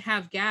you didn't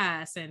have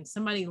gas and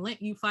somebody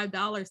lent you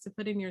 $5 to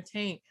put in your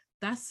tank,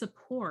 that's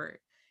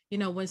support.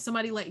 When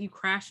somebody let you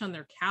crash on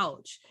their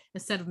couch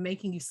instead of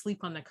making you sleep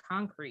on the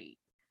concrete,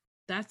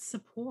 that's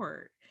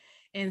support.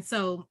 And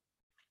so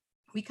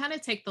we kind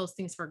of take those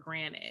things for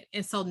granted.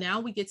 And so now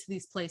we get to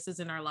these places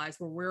in our lives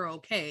where we're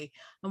okay.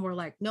 And we're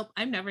like, nope,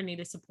 I've never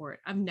needed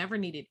support. I've never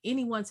needed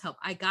anyone's help.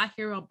 I got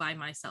here all by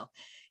myself.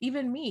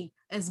 Even me,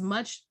 as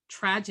much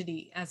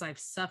tragedy as I've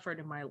suffered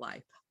in my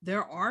life,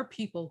 there are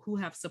people who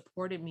have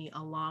supported me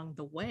along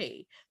the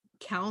way.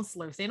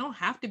 Counselors, they don't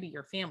have to be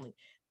your family.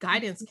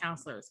 Guidance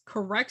counselors,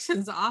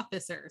 corrections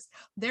officers.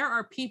 There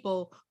are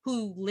people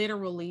who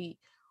literally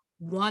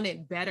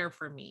wanted better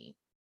for me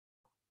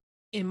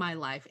in my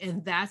life.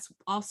 And that's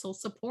also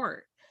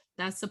support.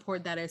 That's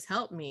support that has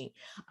helped me.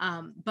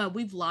 But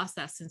we've lost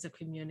that sense of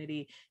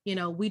community.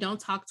 We don't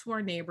talk to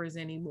our neighbors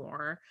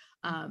anymore.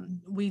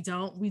 We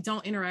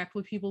don't interact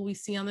with people we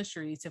see on the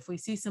streets. If we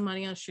see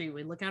somebody on the street,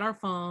 we look at our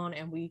phone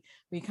and we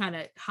kind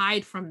of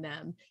hide from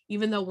them.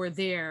 Even though we're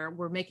there,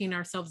 we're making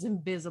ourselves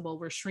invisible.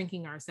 We're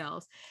shrinking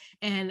ourselves.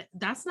 And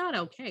that's not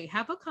okay.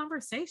 Have a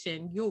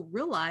conversation. You'll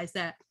realize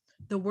that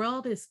the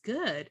world is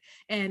good.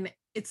 And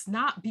it's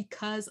not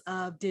because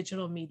of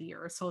digital media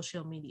or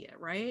social media,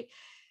 right?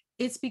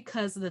 It's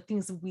because of the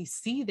things that we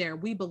see there.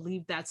 We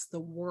believe that's the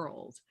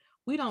world.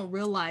 We don't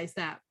realize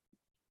that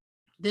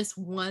this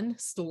one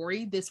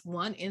story, this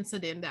one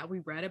incident that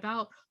we read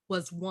about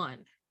was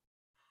one.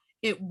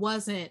 It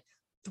wasn't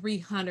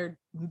 300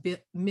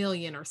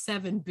 million or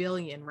 7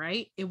 billion,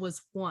 right? It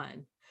was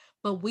one.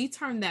 But we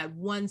turned that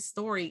one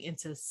story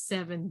into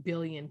 7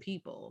 billion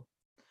people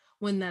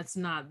when that's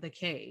not the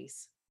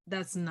case.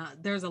 There's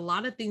a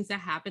lot of things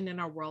that happen in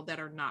our world that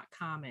are not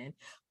common,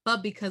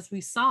 but because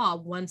we saw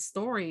one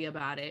story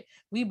about it,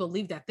 we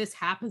believe that this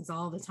happens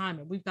all the time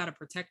and we've got to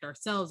protect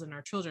ourselves and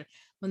our children.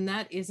 When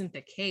that isn't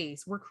the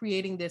case, we're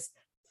creating this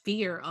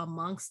fear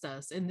amongst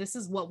us. And this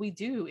is what we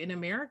do in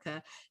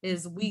America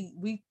is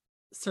we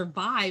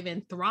survive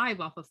and thrive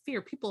off of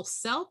fear. People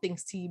sell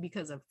things to you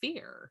because of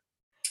fear.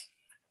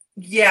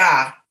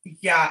 Yeah.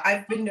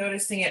 I've been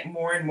noticing it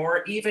more and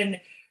more, even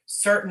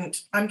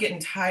I'm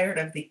getting tired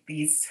of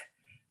these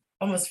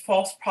almost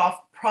false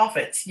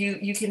prophets.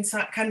 You can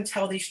kind of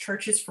tell these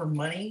churches for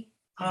money.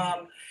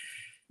 It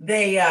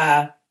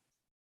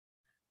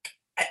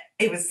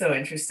was so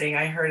interesting.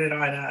 I heard it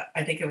on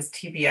I think it was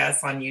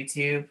TBS on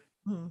YouTube,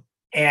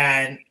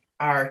 and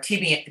our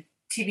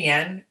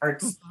TBN or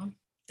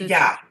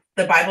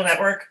the Bible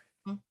Network.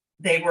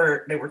 They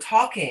were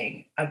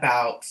talking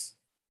about,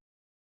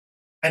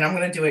 and I'm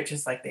going to do it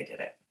just like they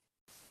did it.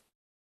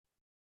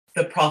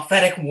 The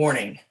prophetic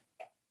warning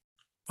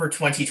for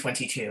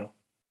 2022.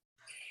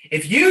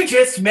 If you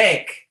just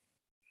make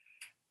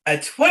a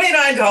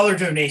 $29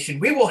 donation,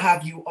 we will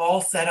have you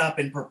all set up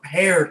and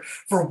prepared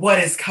for what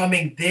is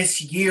coming this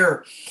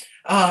year.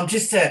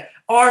 Just to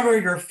armor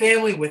your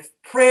family with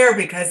prayer,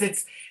 because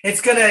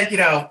it's gonna,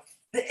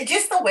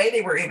 just the way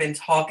they were even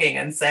talking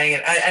and saying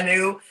it. I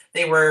knew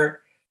they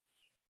were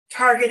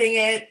targeting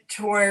it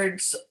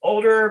towards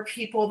older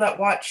people that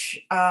watch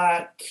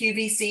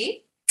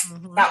QVC.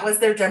 That was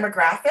their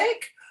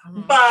demographic,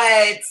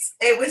 but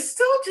it was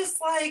still just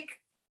like,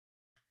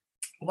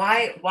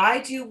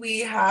 why do we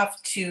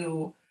have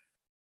to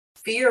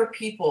fear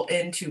people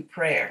into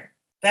prayer?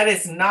 That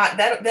is not,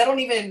 that don't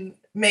even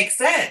make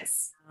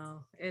sense.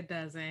 No, it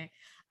doesn't.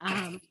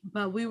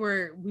 But we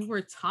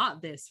were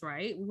taught this,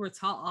 right? We were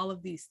taught all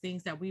of these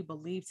things that we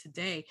believe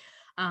today.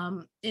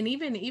 And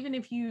even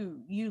if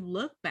you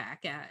look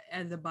back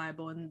at the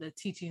Bible and the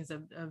teachings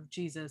of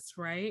Jesus,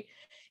 right?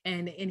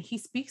 And he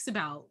speaks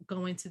about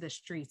going to the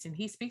streets, and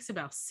he speaks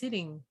about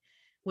sitting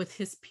with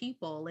his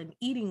people and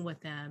eating with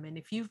them. And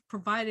if you've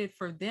provided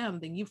for them,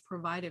 then you've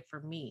provided for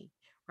me,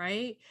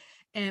 right?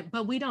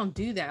 But we don't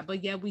do that.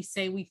 But yet we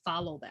say we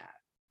follow that,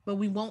 but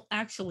we won't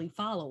actually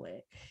follow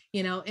it,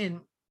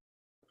 and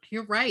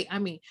you're right. I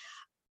mean,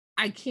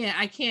 I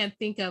can't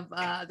think of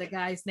the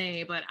guy's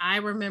name, but I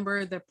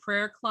remember the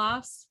prayer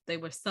cloths. They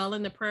were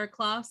selling the prayer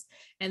cloths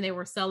and they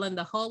were selling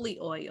the holy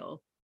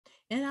oil.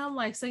 And I'm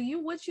like, so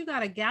you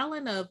got a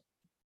gallon of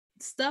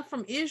stuff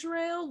from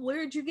Israel?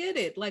 Where'd you get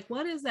it? Like,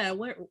 what is that?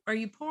 Where are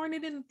you pouring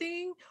it in the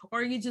thing?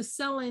 Or are you just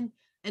selling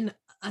an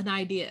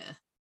idea?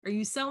 Are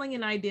you selling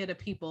an idea to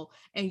people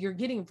and you're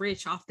getting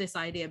rich off this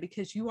idea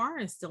because you are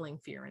instilling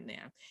fear in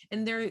them?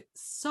 And there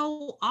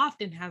so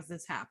often has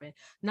this happen,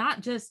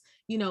 not just,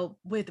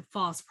 with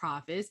false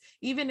prophets,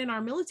 even in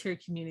our military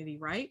community,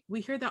 right?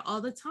 We hear that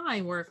all the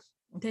time where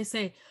they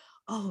say,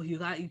 oh,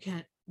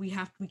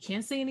 we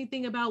can't say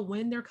anything about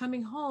when they're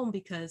coming home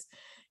because,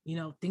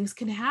 things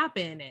can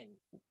happen. And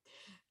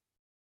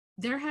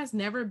there has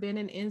never been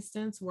an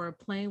instance where a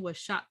plane was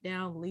shot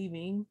down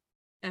leaving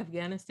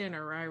Afghanistan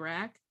or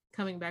Iraq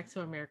coming back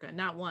to America.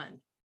 Not one.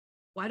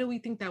 Why do we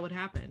think that would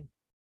happen?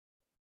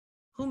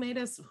 Who made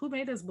us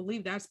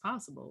believe that's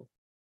possible?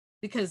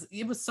 Because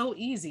it was so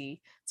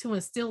easy to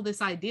instill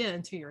this idea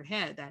into your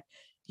head that,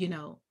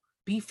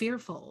 be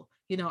fearful.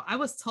 I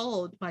was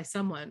told by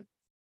someone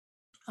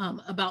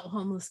about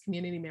homeless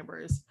community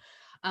members.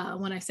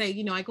 When I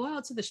say, I go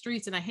out to the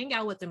streets and I hang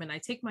out with them and I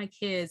take my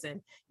kids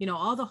and,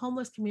 all the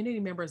homeless community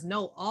members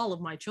know all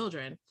of my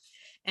children.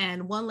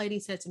 And one lady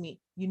said to me,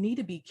 you need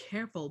to be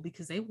careful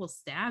because they will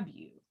stab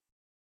you.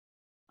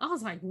 I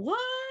was like, what?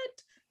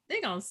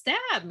 They're going to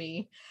stab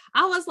me.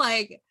 I was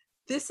like,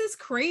 this is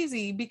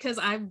crazy because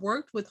I've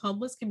worked with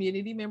homeless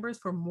community members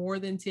for more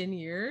than 10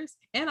 years.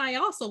 And I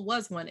also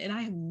was one, and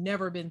I have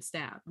never been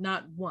stabbed.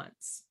 Not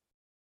once.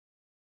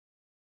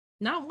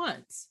 Not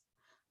once.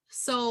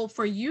 So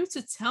for you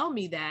to tell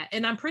me that,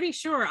 and I'm pretty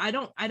sure I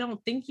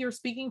don't think you're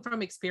speaking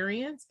from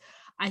experience.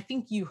 I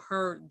think you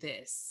heard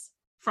this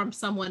from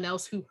someone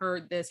else who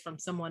heard this from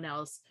someone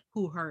else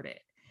who heard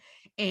it.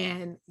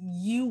 And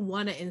you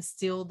want to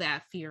instill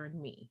that fear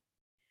in me.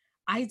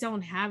 I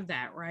don't have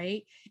that,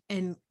 right?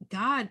 And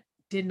God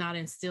did not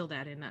instill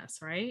that in us,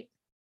 right?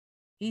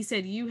 He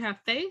said, you have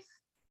faith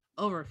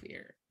over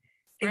fear.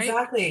 Right?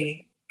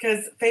 Exactly.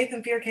 Because faith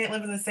and fear can't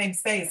live in the same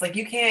space. Like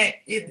you can't,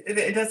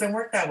 it doesn't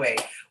work that way.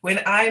 When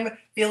I'm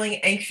feeling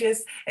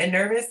anxious and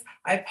nervous,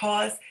 I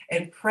pause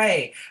and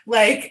pray.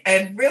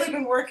 And really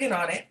been working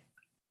on it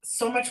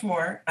so much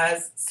more,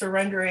 as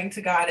surrendering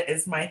to God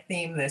is my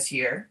theme this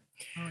year.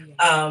 Oh,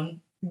 yeah.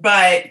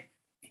 But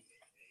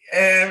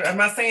I'm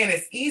not saying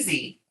it's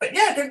easy, but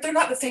yeah, they're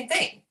not the same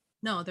thing.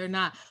 No, they're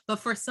not. But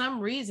for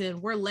some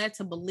reason, we're led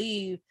to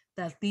believe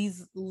that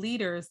these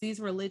leaders, these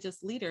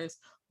religious leaders,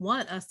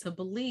 want us to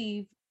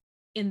believe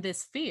in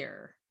this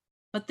fear.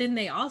 But then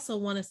they also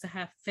want us to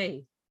have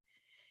faith.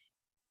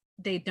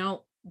 They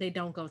don't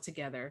go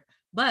together.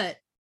 But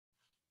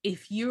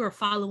if you are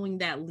following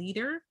that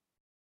leader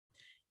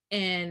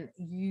and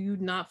you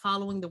not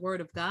following the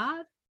word of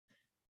God,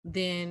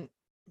 then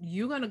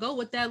you're going to go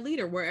with that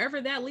leader wherever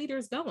that leader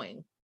is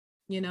going,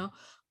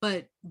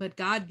 but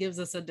God gives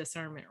us a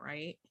discernment,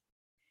 right?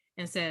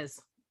 And says,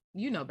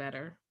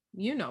 better,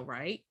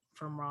 right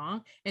from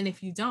wrong. And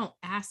if you don't,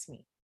 ask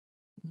me.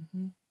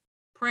 Mm-hmm.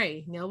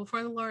 Pray, kneel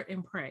before the Lord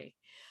and pray.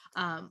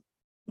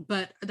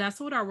 But that's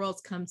what our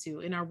world's come to.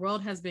 And our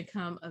world has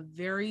become a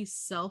very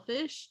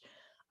selfish,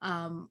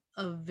 a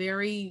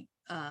very,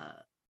 a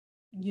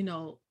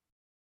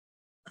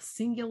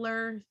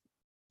singular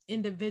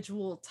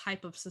individual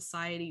type of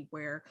society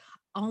where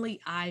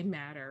only I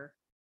matter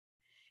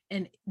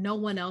and no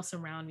one else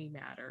around me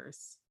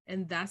matters.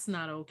 And that's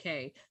not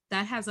okay.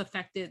 That has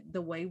affected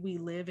the way we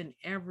live in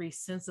every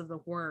sense of the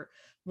word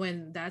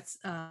when that's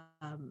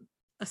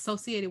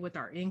associated with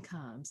our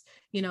incomes.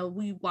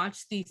 We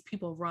watch these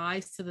people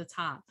rise to the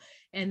top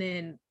and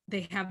then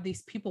they have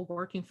these people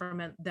working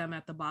for them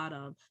at the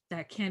bottom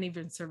that can't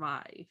even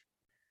survive.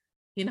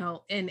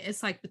 And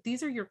it's like, but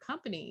these are your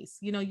companies,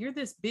 you're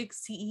this big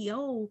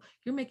CEO,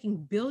 you're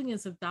making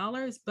billions of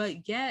dollars,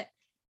 but yet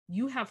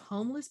you have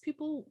homeless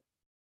people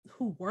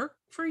who work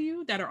for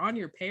you that are on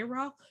your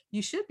payroll.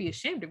 You should be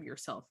ashamed of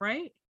yourself,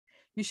 right?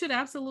 You should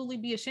absolutely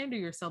be ashamed of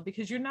yourself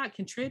because you're not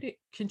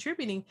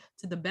contributing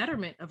to the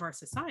betterment of our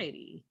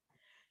society.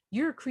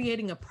 You're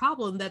creating a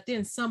problem that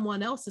then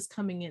someone else is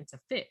coming in to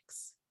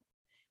fix,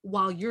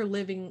 while you're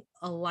living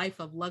a life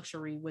of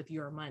luxury with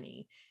your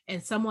money,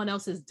 and someone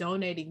else is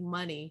donating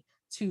money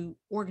to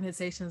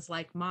organizations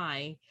like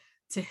mine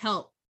to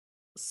help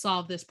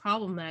solve this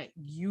problem that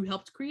you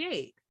helped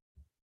create.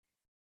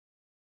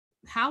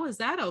 How is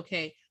that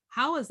okay?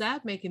 How is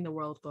that making the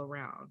world go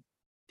round?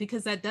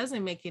 Because that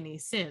doesn't make any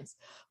sense.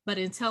 But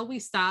until we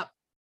stop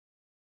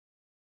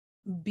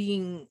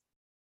being,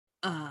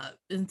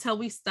 until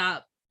we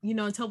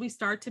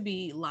start to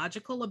be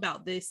logical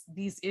about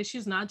these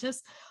issues, not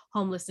just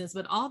homelessness,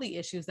 but all the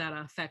issues that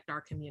affect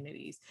our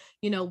communities.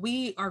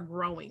 We are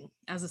growing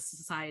as a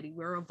society.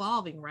 We're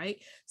evolving,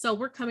 right? So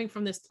we're coming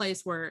from this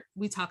place where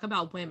we talk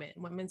about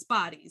women's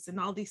bodies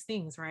and all these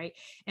things, right?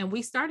 And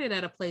we started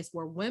at a place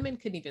where women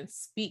couldn't even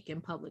speak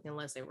in public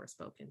unless they were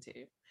spoken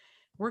to.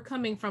 We're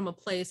coming from a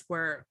place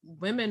where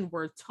women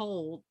were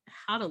told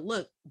how to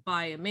look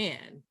by a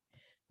man.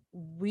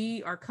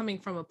 We are coming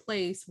from a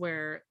place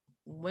where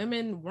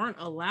women weren't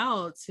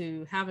allowed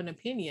to have an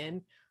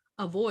opinion,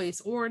 a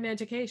voice, or an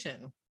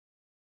education.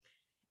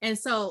 And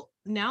so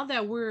now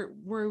that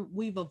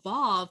we've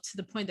evolved to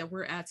the point that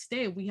we're at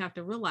today, we have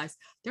to realize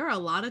there are a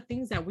lot of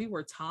things that we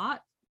were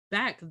taught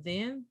back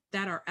then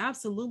that are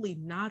absolutely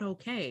not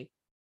okay.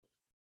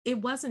 It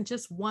wasn't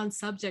just one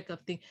subject of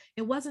thing.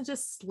 It wasn't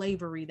just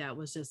slavery that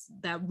was just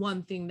that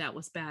one thing that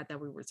was bad that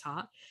we were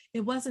taught.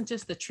 It wasn't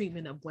just the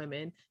treatment of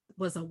women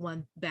was a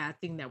one bad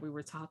thing that we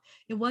were taught.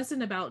 It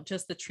wasn't about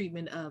just the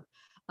treatment of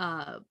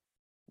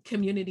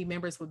community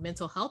members with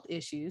mental health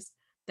issues.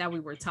 that we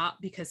were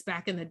taught, because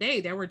back in the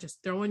day, they were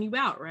just throwing you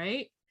out,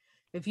 right?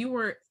 If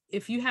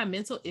you had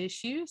mental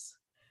issues,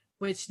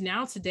 which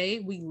now today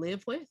we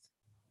live with,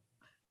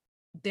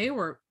 they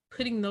were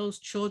putting those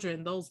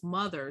children, those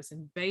mothers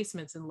in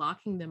basements and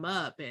locking them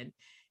up and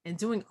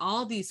doing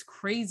all these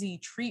crazy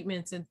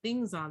treatments and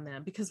things on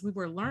them because we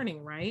were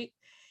learning, right?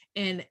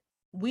 And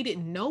we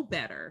didn't know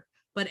better.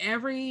 But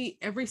every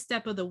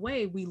step of the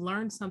way, we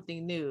learned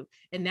something new.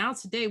 And now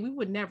today, we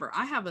would never,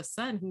 I have a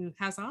son who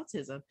has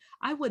autism.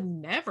 I would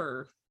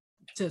never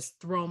just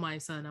throw my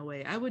son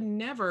away. I would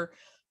never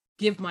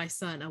give my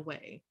son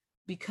away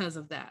because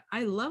of that.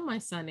 I love my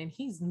son and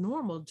he's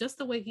normal just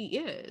the way he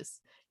is.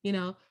 You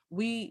know,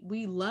 we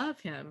love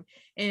him,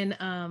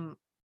 and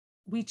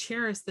we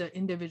cherish the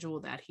individual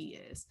that he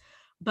is.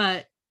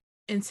 But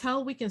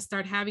until we can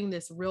start having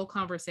this real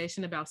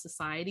conversation about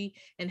society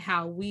and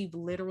how we've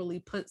literally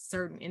put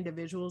certain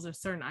individuals or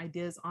certain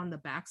ideas on the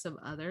backs of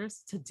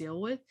others to deal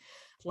with,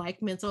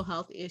 like mental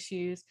health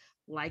issues,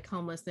 like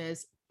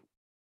homelessness,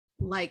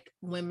 like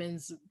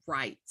women's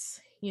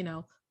rights, you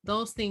know,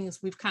 those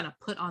things we've kind of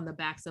put on the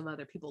backs of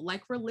other people,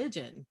 like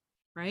religion,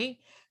 right?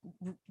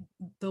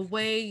 The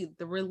way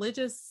the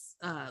religious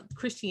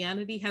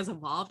Christianity has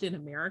evolved in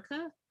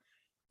America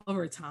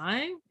over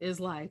time is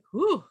like,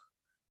 whew,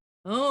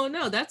 oh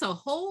no, that's a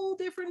whole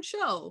different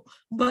show,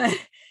 but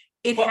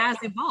it has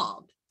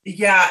evolved.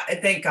 Yeah,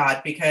 thank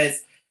God,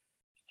 because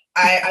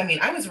I mean,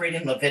 I was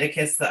reading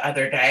Leviticus the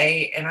other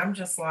day and I'm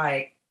just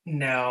like,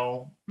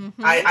 no,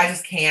 I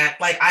just can't.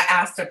 Like, I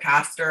asked a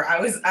pastor, I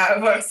was at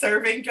a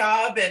serving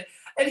job,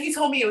 and he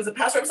told me it was a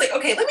pastor. I was like,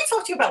 okay, let me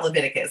talk to you about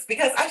Leviticus,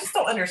 because I just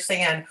don't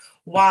understand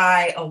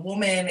why a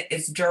woman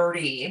is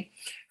dirty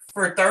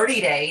for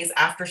 30 days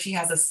after she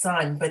has a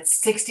son, but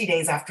 60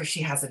 days after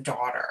she has a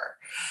daughter.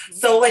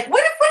 So like,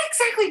 what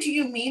exactly do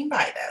you mean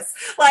by this?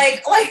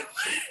 Like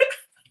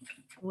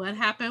what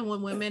happened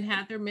when women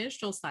had their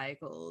menstrual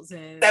cycles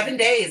and 7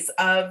 days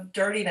of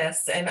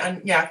dirtiness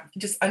and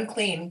just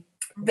unclean.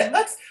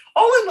 That's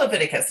all in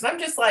Leviticus. And I'm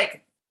just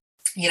like,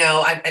 you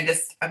know,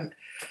 I'm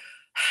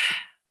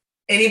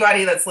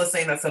anybody that's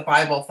listening that's a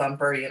Bible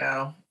thumper, you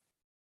know,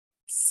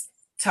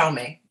 tell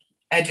me,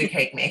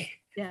 educate me.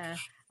 Yeah.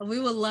 We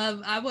would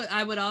love,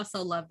 I would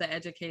also love the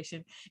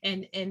education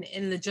and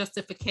the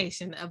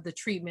justification of the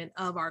treatment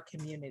of our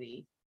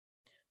community.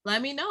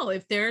 Let me know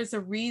if there's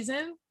a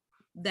reason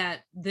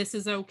that this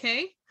is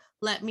okay.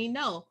 Let me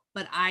know,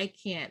 but I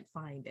can't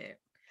find it.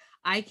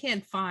 I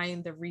can't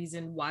find the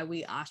reason why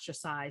we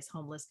ostracize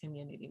homeless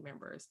community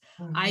members.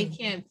 I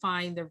can't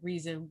find the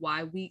reason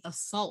why we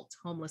assault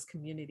homeless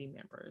community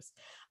members.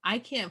 I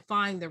can't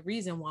find the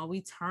reason why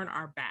we turn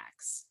our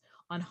backs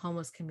on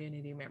homeless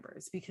community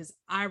members, because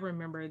I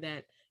remember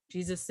that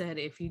Jesus said,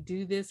 if you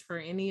do this for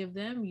any of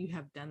them, you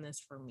have done this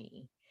for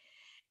me.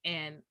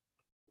 And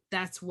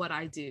that's what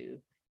I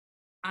do.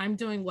 I'm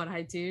doing what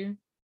I do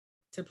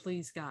to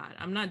please God.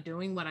 I'm not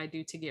doing what I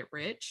do to get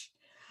rich.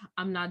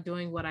 I'm not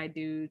doing what I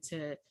do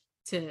to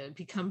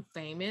become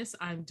famous.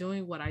 I'm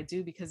doing what I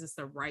do because it's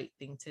the right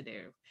thing to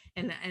do.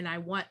 And I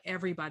want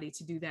everybody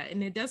to do that.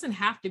 And it doesn't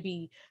have to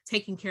be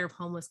taking care of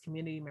homeless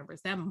community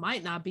members. That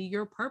might not be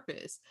your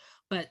purpose,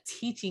 but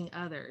teaching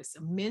others,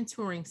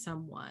 mentoring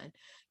someone,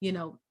 you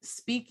know,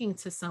 speaking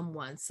to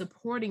someone,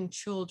 supporting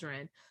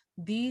children.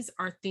 These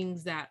are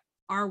things that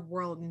our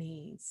world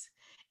needs.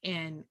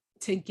 And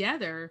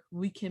together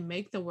we can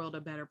make the world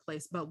a better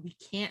place, but we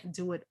can't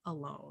do it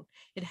alone.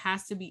 It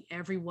has to be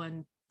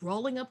everyone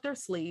rolling up their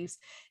sleeves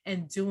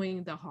and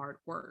doing the hard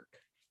work.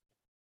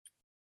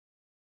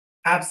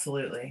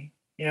 Absolutely.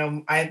 You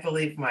know, I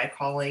believe my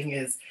calling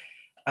is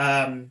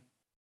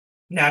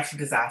natural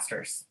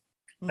disasters.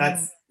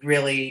 That's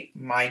really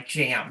my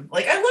jam.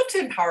 Like, I love to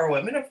empower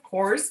women, of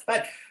course,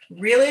 but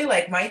really,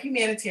 like, my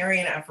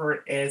humanitarian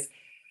effort is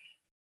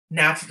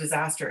natural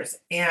disasters.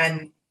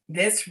 And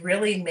this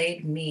really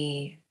made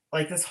me,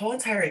 like, this whole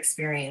entire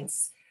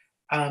experience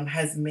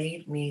has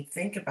made me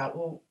think about,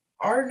 well,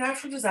 our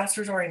natural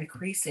disasters are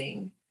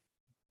increasing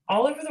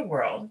all over the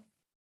world.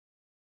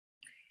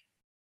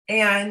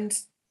 And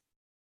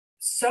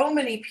so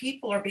many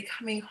people are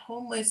becoming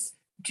homeless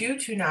due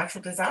to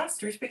natural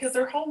disasters because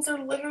their homes are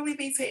literally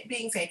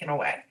being taken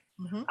away.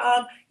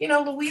 You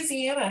know,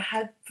 Louisiana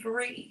had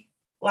 3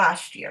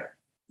 last year.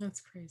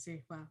 That's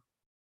crazy. Wow.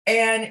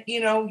 And,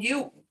 you know,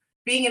 you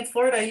being in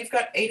Florida, you've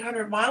got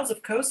 800 miles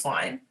of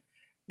coastline,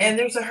 and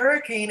there's a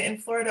hurricane in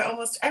Florida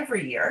almost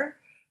every year.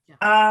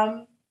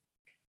 And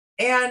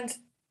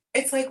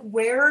it's like,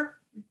 where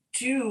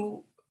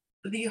do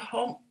the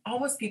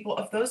homeless people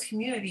of those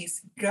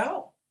communities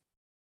go?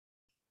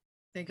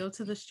 They go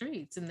to the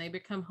streets and they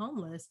become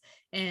homeless,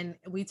 and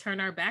we turn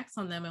our backs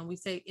on them and we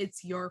say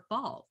it's your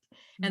fault.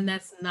 And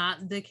that's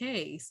not the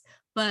case.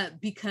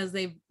 But because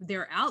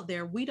they're out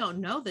there, we don't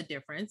know the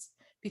difference,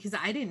 because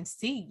I didn't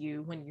see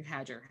you when you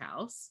had your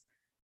house.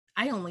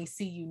 I only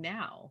see you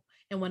now.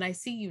 And when I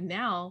see you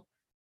now,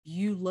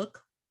 you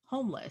look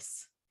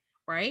homeless,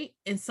 right?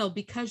 And so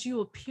because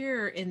you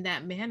appear in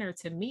that manner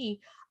to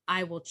me,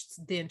 I will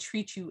then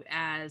treat you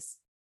as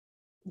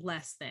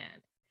less than.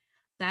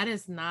 That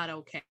is not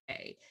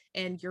okay.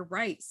 And you're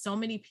right. So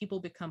many people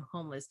become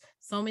homeless.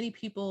 So many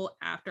people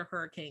after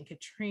Hurricane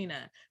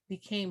Katrina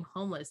became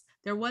homeless.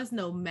 There was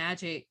no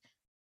magic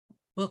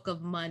book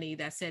of money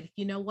that said,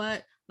 you know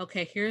what?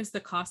 Okay, here's the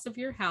cost of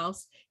your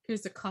house.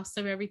 Here's the cost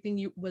of everything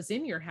you was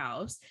in your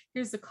house.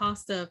 Here's the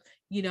cost of,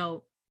 you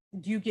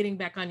getting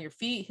back on your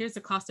feet. Here's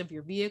the cost of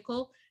your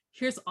vehicle.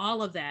 Here's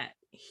all of that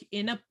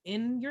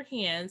in your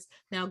hands.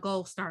 Now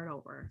go start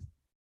over.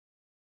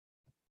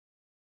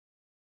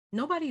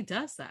 Nobody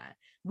does that.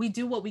 We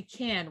do what we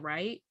can,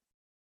 right?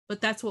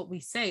 But that's what we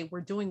say.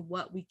 We're doing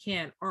what we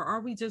can. Or are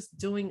we just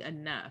doing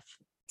enough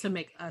to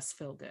make us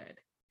feel good?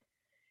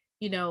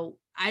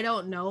 I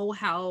don't know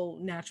how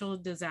natural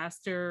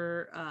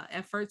disaster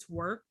efforts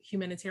work,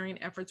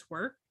 humanitarian efforts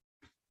work,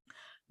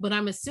 but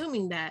I'm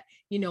assuming that,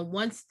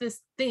 once this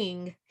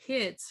thing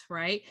hits,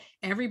 right,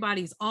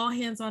 everybody's all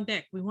hands on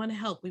deck. We want to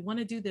help. We want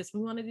to do this.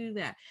 We want to do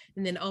that.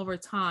 And then over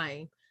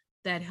time,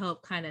 that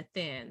help kind of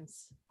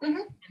thins and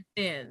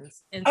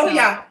thins. And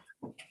so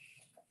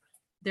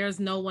there's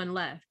no one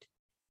left.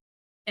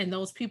 And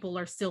those people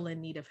are still in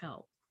need of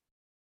help.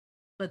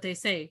 But they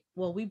say,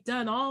 well, we've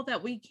done all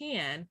that we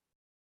can.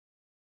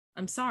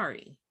 I'm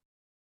sorry.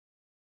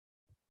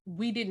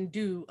 We didn't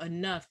do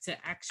enough to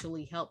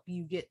actually help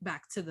you get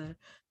back to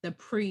the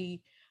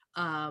pre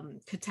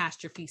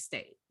catastrophe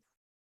state.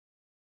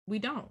 We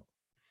don't.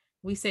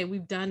 We say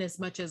we've done as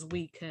much as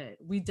we could.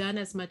 We've done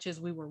as much as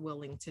we were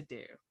willing to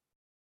do.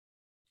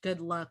 Good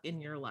luck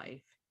in your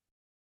life.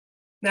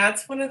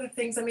 That's one of the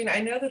things. I mean, I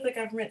know that the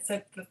government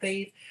said that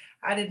they've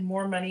added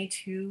more money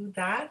to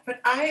that, but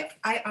I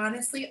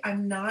honestly,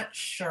 I'm not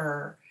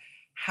sure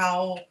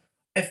how,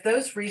 if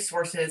those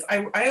resources,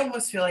 I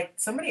almost feel like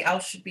somebody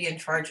else should be in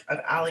charge of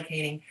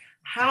allocating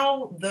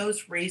how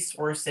those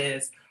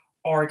resources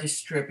are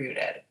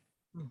distributed.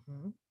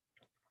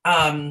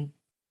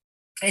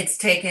 It's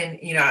taken,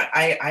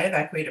 I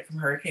evacuated from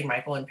Hurricane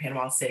Michael in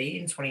Panama City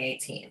in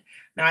 2018.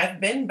 Now I've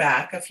been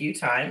back a few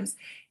times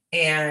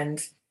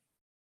and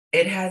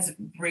it has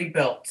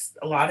rebuilt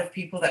a lot of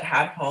people that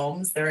had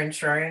homes. Their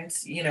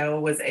insurance,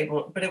 was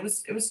able, but it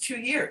was 2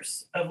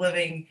 years of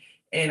living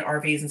in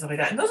RVs and stuff like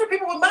that. And those are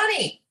people with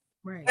money.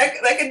 Right.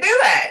 That can do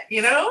that,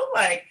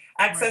 like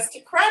access to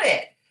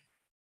credit.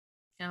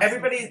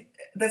 Absolutely.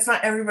 That's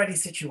not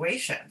everybody's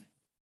situation.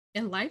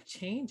 And life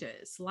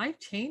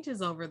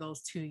changes over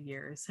those 2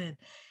 years.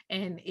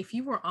 And if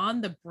you were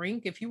on the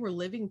brink, if you were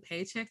living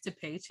paycheck to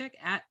paycheck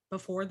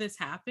before this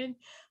happened,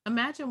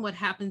 imagine what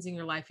happens in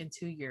your life in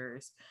 2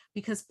 years,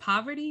 because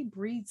poverty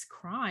breeds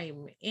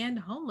crime and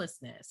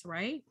homelessness,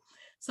 right?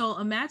 So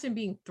imagine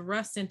being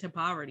thrust into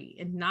poverty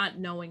and not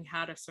knowing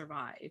how to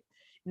survive,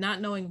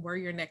 not knowing where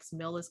your next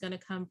meal is going to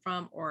come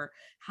from or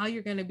how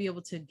you're going to be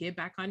able to get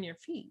back on your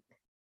feet.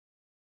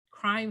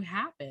 Crime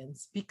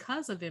happens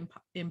because of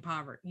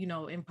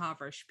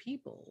impoverished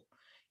people,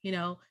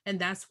 and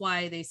that's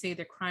why they say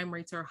the crime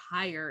rates are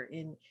higher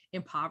in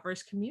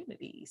impoverished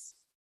communities,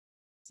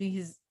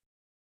 because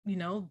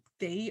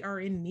they are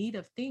in need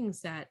of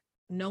things that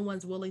no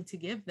one's willing to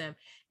give them.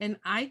 And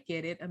I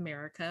get it,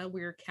 America,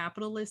 we're a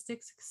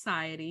capitalistic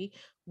society.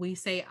 We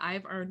say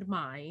I've earned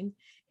mine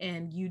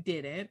and you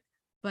didn't.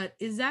 But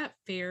is that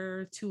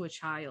fair to a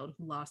child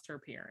who lost her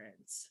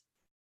parents?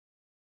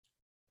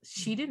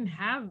 She didn't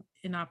have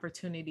an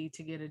opportunity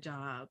to get a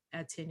job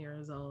at 10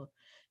 years old.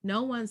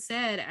 No one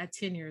said at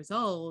 10 years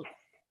old,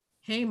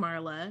 hey,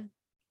 Marla,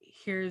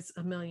 here's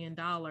 $1 million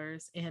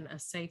and a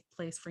safe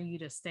place for you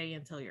to stay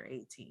until you're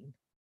 18.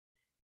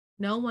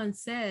 No one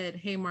said,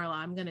 hey, Marla,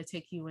 I'm going to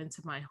take you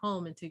into my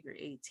home until you're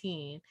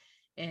 18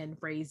 and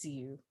raise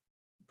you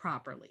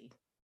properly.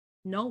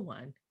 No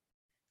one.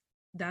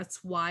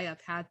 That's why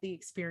I've had the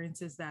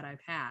experiences that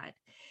I've had.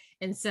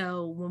 And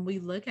so when we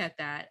look at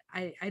that,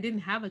 I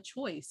didn't have a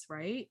choice,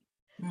 right?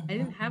 I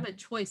didn't have a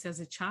choice as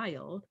a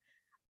child.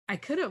 I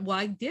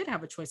did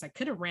have a choice. I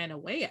could have ran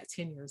away at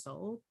 10 years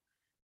old,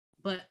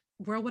 but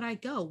where would I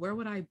go? Where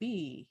would I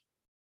be?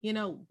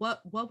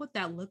 What would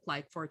that look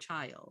like for a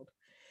child?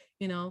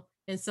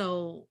 And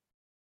so,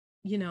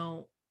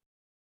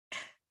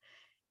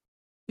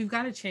 we've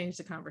got to change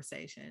the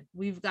conversation.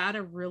 We've got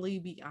to really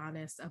be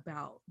honest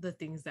about the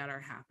things that are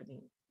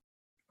happening,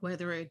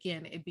 whether,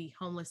 again, it be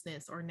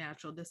homelessness or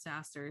natural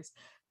disasters.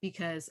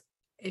 Because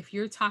if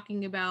you're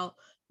talking about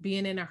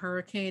being in a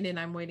hurricane and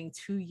I'm waiting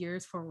 2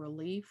 years for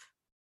relief,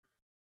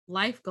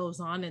 life goes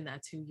on in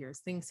that 2 years.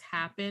 Things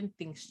happen,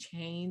 things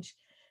change.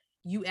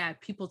 You add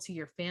people to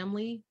your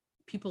family,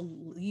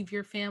 people leave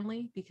your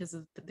family because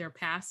of their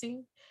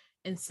passing.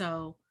 And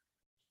so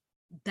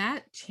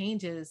that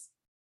changes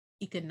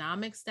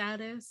economic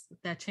status,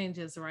 that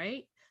changes,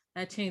 right?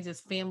 That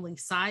changes family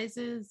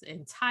sizes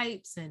and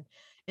types, and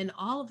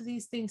all of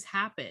these things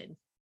happen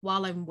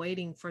while I'm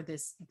waiting for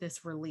this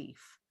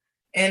relief.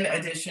 In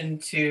addition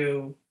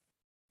to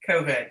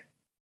COVID.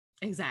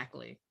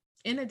 Exactly.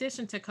 in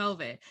addition to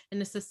COVID.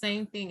 And it's the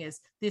same thing as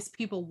these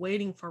people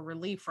waiting for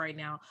relief right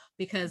now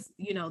because,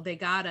 they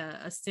got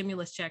a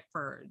stimulus check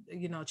for,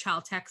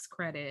 child tax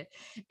credit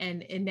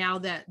and now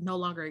that no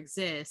longer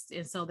exists.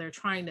 And so they're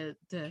trying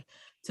to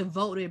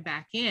vote it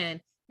back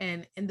in.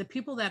 And the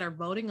people that are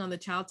voting on the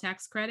child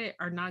tax credit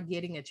are not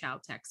getting a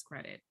child tax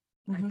credit.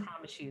 I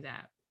promise you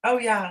that. Oh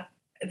yeah.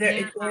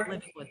 They're not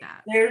living with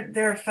that.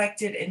 They're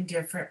affected in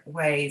different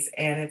ways.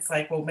 And it's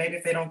like, well, maybe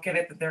if they don't get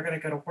it, that they're going to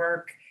go to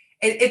work.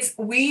 It's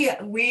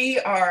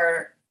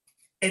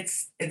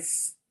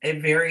a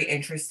very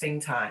interesting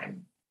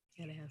time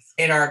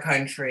in our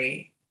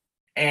country.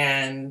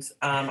 And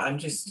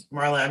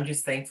Marla, I'm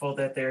just thankful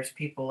that there's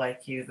people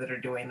like you that are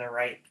doing the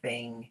right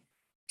thing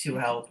to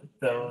help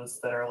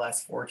those that are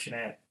less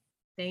fortunate.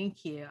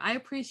 Thank you. I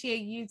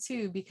appreciate you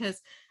too,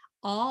 because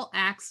all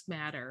acts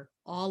matter,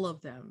 all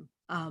of them.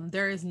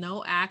 There is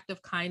no act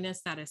of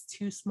kindness that is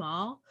too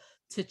small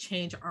to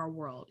change our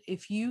world.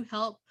 If you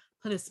help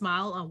put a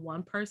smile on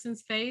one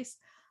person's face,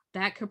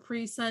 that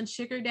Capri Sun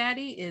sugar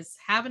daddy is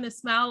having a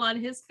smile on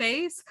his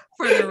face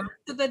for the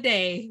rest of the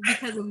day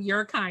because of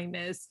your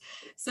kindness.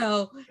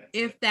 So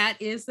if that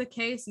is the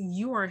case,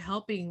 you are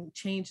helping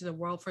change the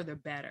world for the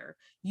better.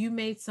 You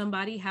made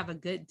somebody have a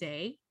good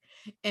day,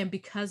 and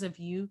because of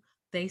you,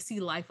 they see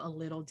life a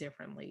little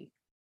differently.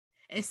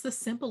 It's the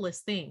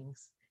simplest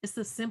things. It's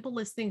the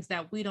simplest things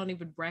that we don't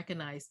even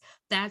recognize.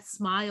 That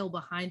smile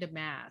behind a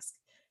mask.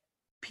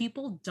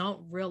 People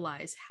don't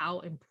realize how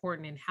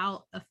important and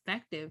how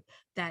effective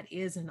that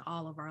is in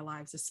all of our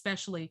lives,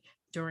 especially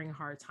during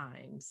hard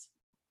times.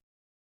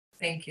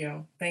 Thank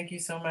you. Thank you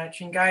so much.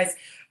 And guys,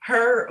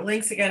 her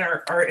links again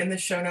are in the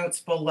show notes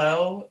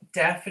below.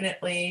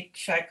 Definitely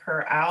check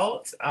her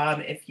out.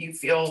 If you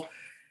feel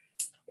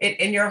it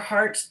in your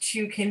heart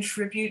to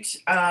contribute,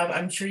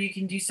 I'm sure you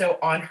can do so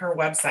on her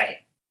website.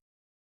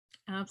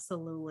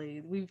 Absolutely.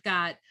 We've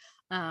got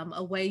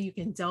a way you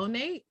can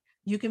donate.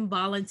 You can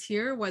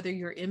volunteer, whether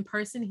you're in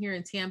person here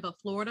in Tampa,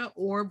 Florida,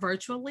 or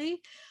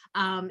virtually.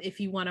 If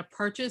you want to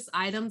purchase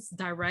items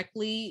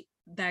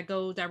that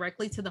go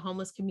directly to the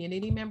homeless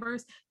community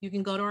members, you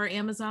can go to our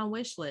Amazon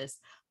wish list.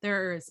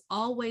 There is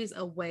always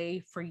a way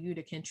for you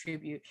to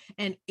contribute.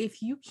 And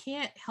if you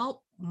can't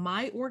help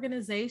my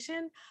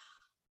organization,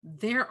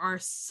 there are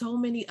so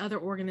many other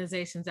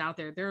organizations out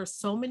there. There are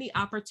so many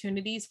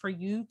opportunities for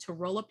you to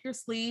roll up your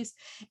sleeves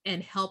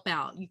and help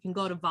out. You can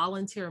go to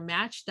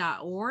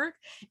volunteermatch.org,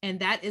 and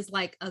that is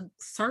like a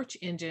search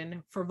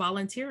engine for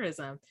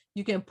volunteerism.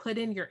 You can put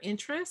in your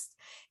interest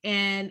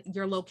and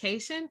your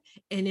location,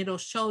 and it'll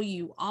show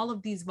you all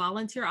of these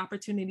volunteer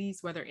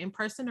opportunities, whether in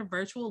person or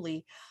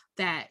virtually,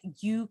 that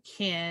you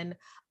can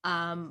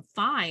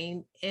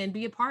find and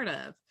be a part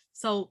of.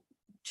 So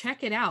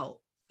check it out.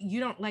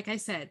 Like I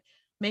said,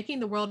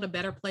 making the world a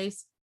better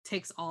place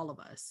takes all of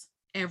us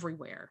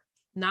everywhere,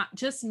 not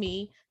just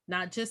me,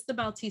 not just the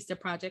Bautista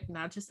Project,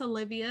 not just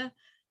Olivia,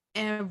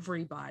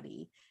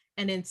 everybody.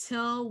 And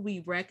until we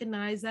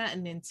recognize that,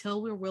 and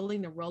until we're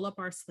willing to roll up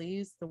our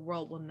sleeves, the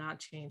world will not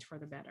change for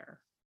the better.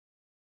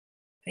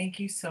 Thank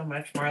you so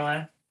much,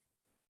 Marla.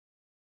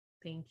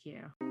 Thank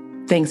you.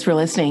 Thanks for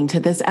listening to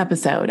this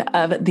episode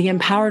of the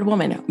Empowered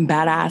Woman,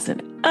 Badass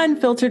and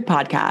Unfiltered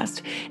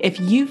podcast. If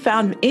you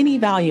found any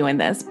value in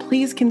this,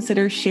 please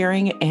consider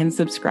sharing and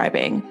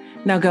subscribing.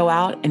 Now go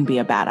out and be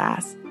a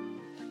badass.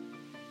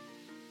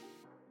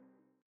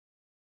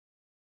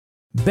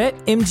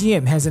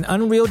 BetMGM has an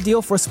unreal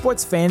deal for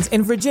sports fans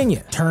in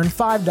Virginia. Turn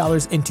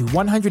 $5 into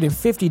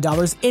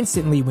 $150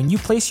 instantly when you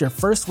place your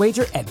first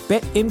wager at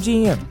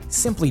BetMGM.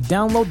 Simply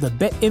download the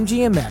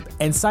BetMGM app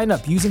and sign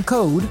up using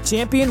code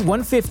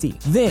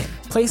Champion150. Then,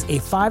 place a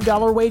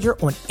 $5 wager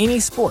on any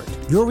sport.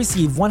 You'll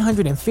receive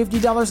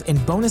 $150 in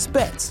bonus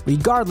bets,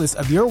 regardless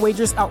of your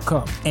wager's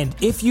outcome. And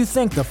if you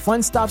think the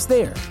fun stops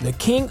there, the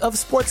king of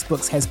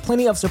sportsbooks has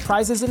plenty of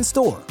surprises in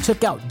store.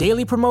 Check out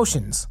daily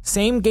promotions,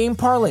 same-game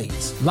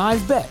parlays,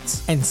 live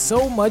bets, and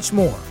so much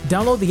more.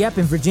 Download the app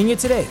in Virginia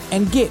today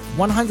and get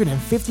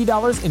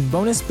 $150 in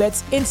bonus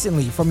bets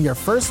instantly from your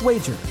first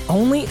wager.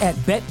 Only at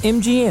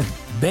BetMGM.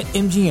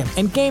 BetMGM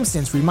and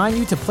GameSense remind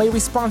you to play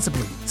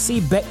responsibly. See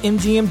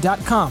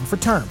BetMGM.com for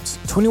terms.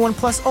 21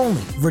 plus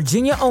only.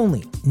 Virginia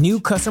only. New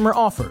customer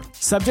offer.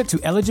 Subject to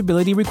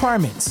eligibility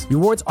requirements.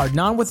 Rewards are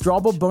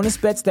non-withdrawable bonus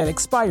bets that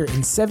expire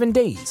in 7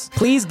 days.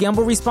 Please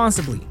gamble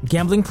responsibly.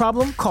 Gambling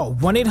problem? Call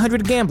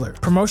 1-800-GAMBLER.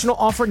 Promotional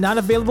offer not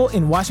available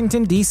in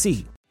Washington,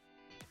 D.C.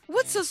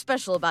 What's so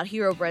special about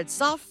Hero Bread's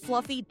soft,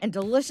 fluffy, and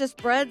delicious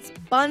breads,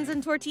 buns,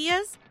 and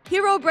tortillas?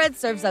 Hero Bread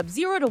serves up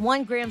 0 to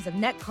 1 grams of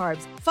net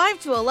carbs, 5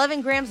 to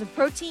 11 grams of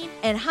protein,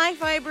 and high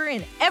fiber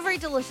in every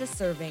delicious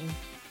serving.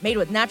 Made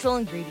with natural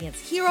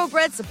ingredients, Hero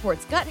Bread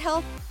supports gut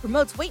health,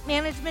 promotes weight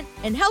management,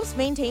 and helps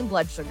maintain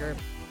blood sugar.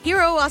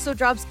 Hero also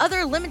drops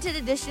other limited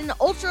edition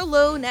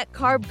ultra-low net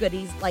carb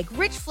goodies like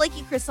rich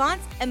flaky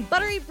croissants and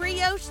buttery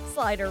brioche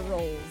slider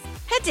rolls.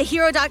 Head to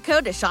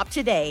hero.co to shop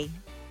today.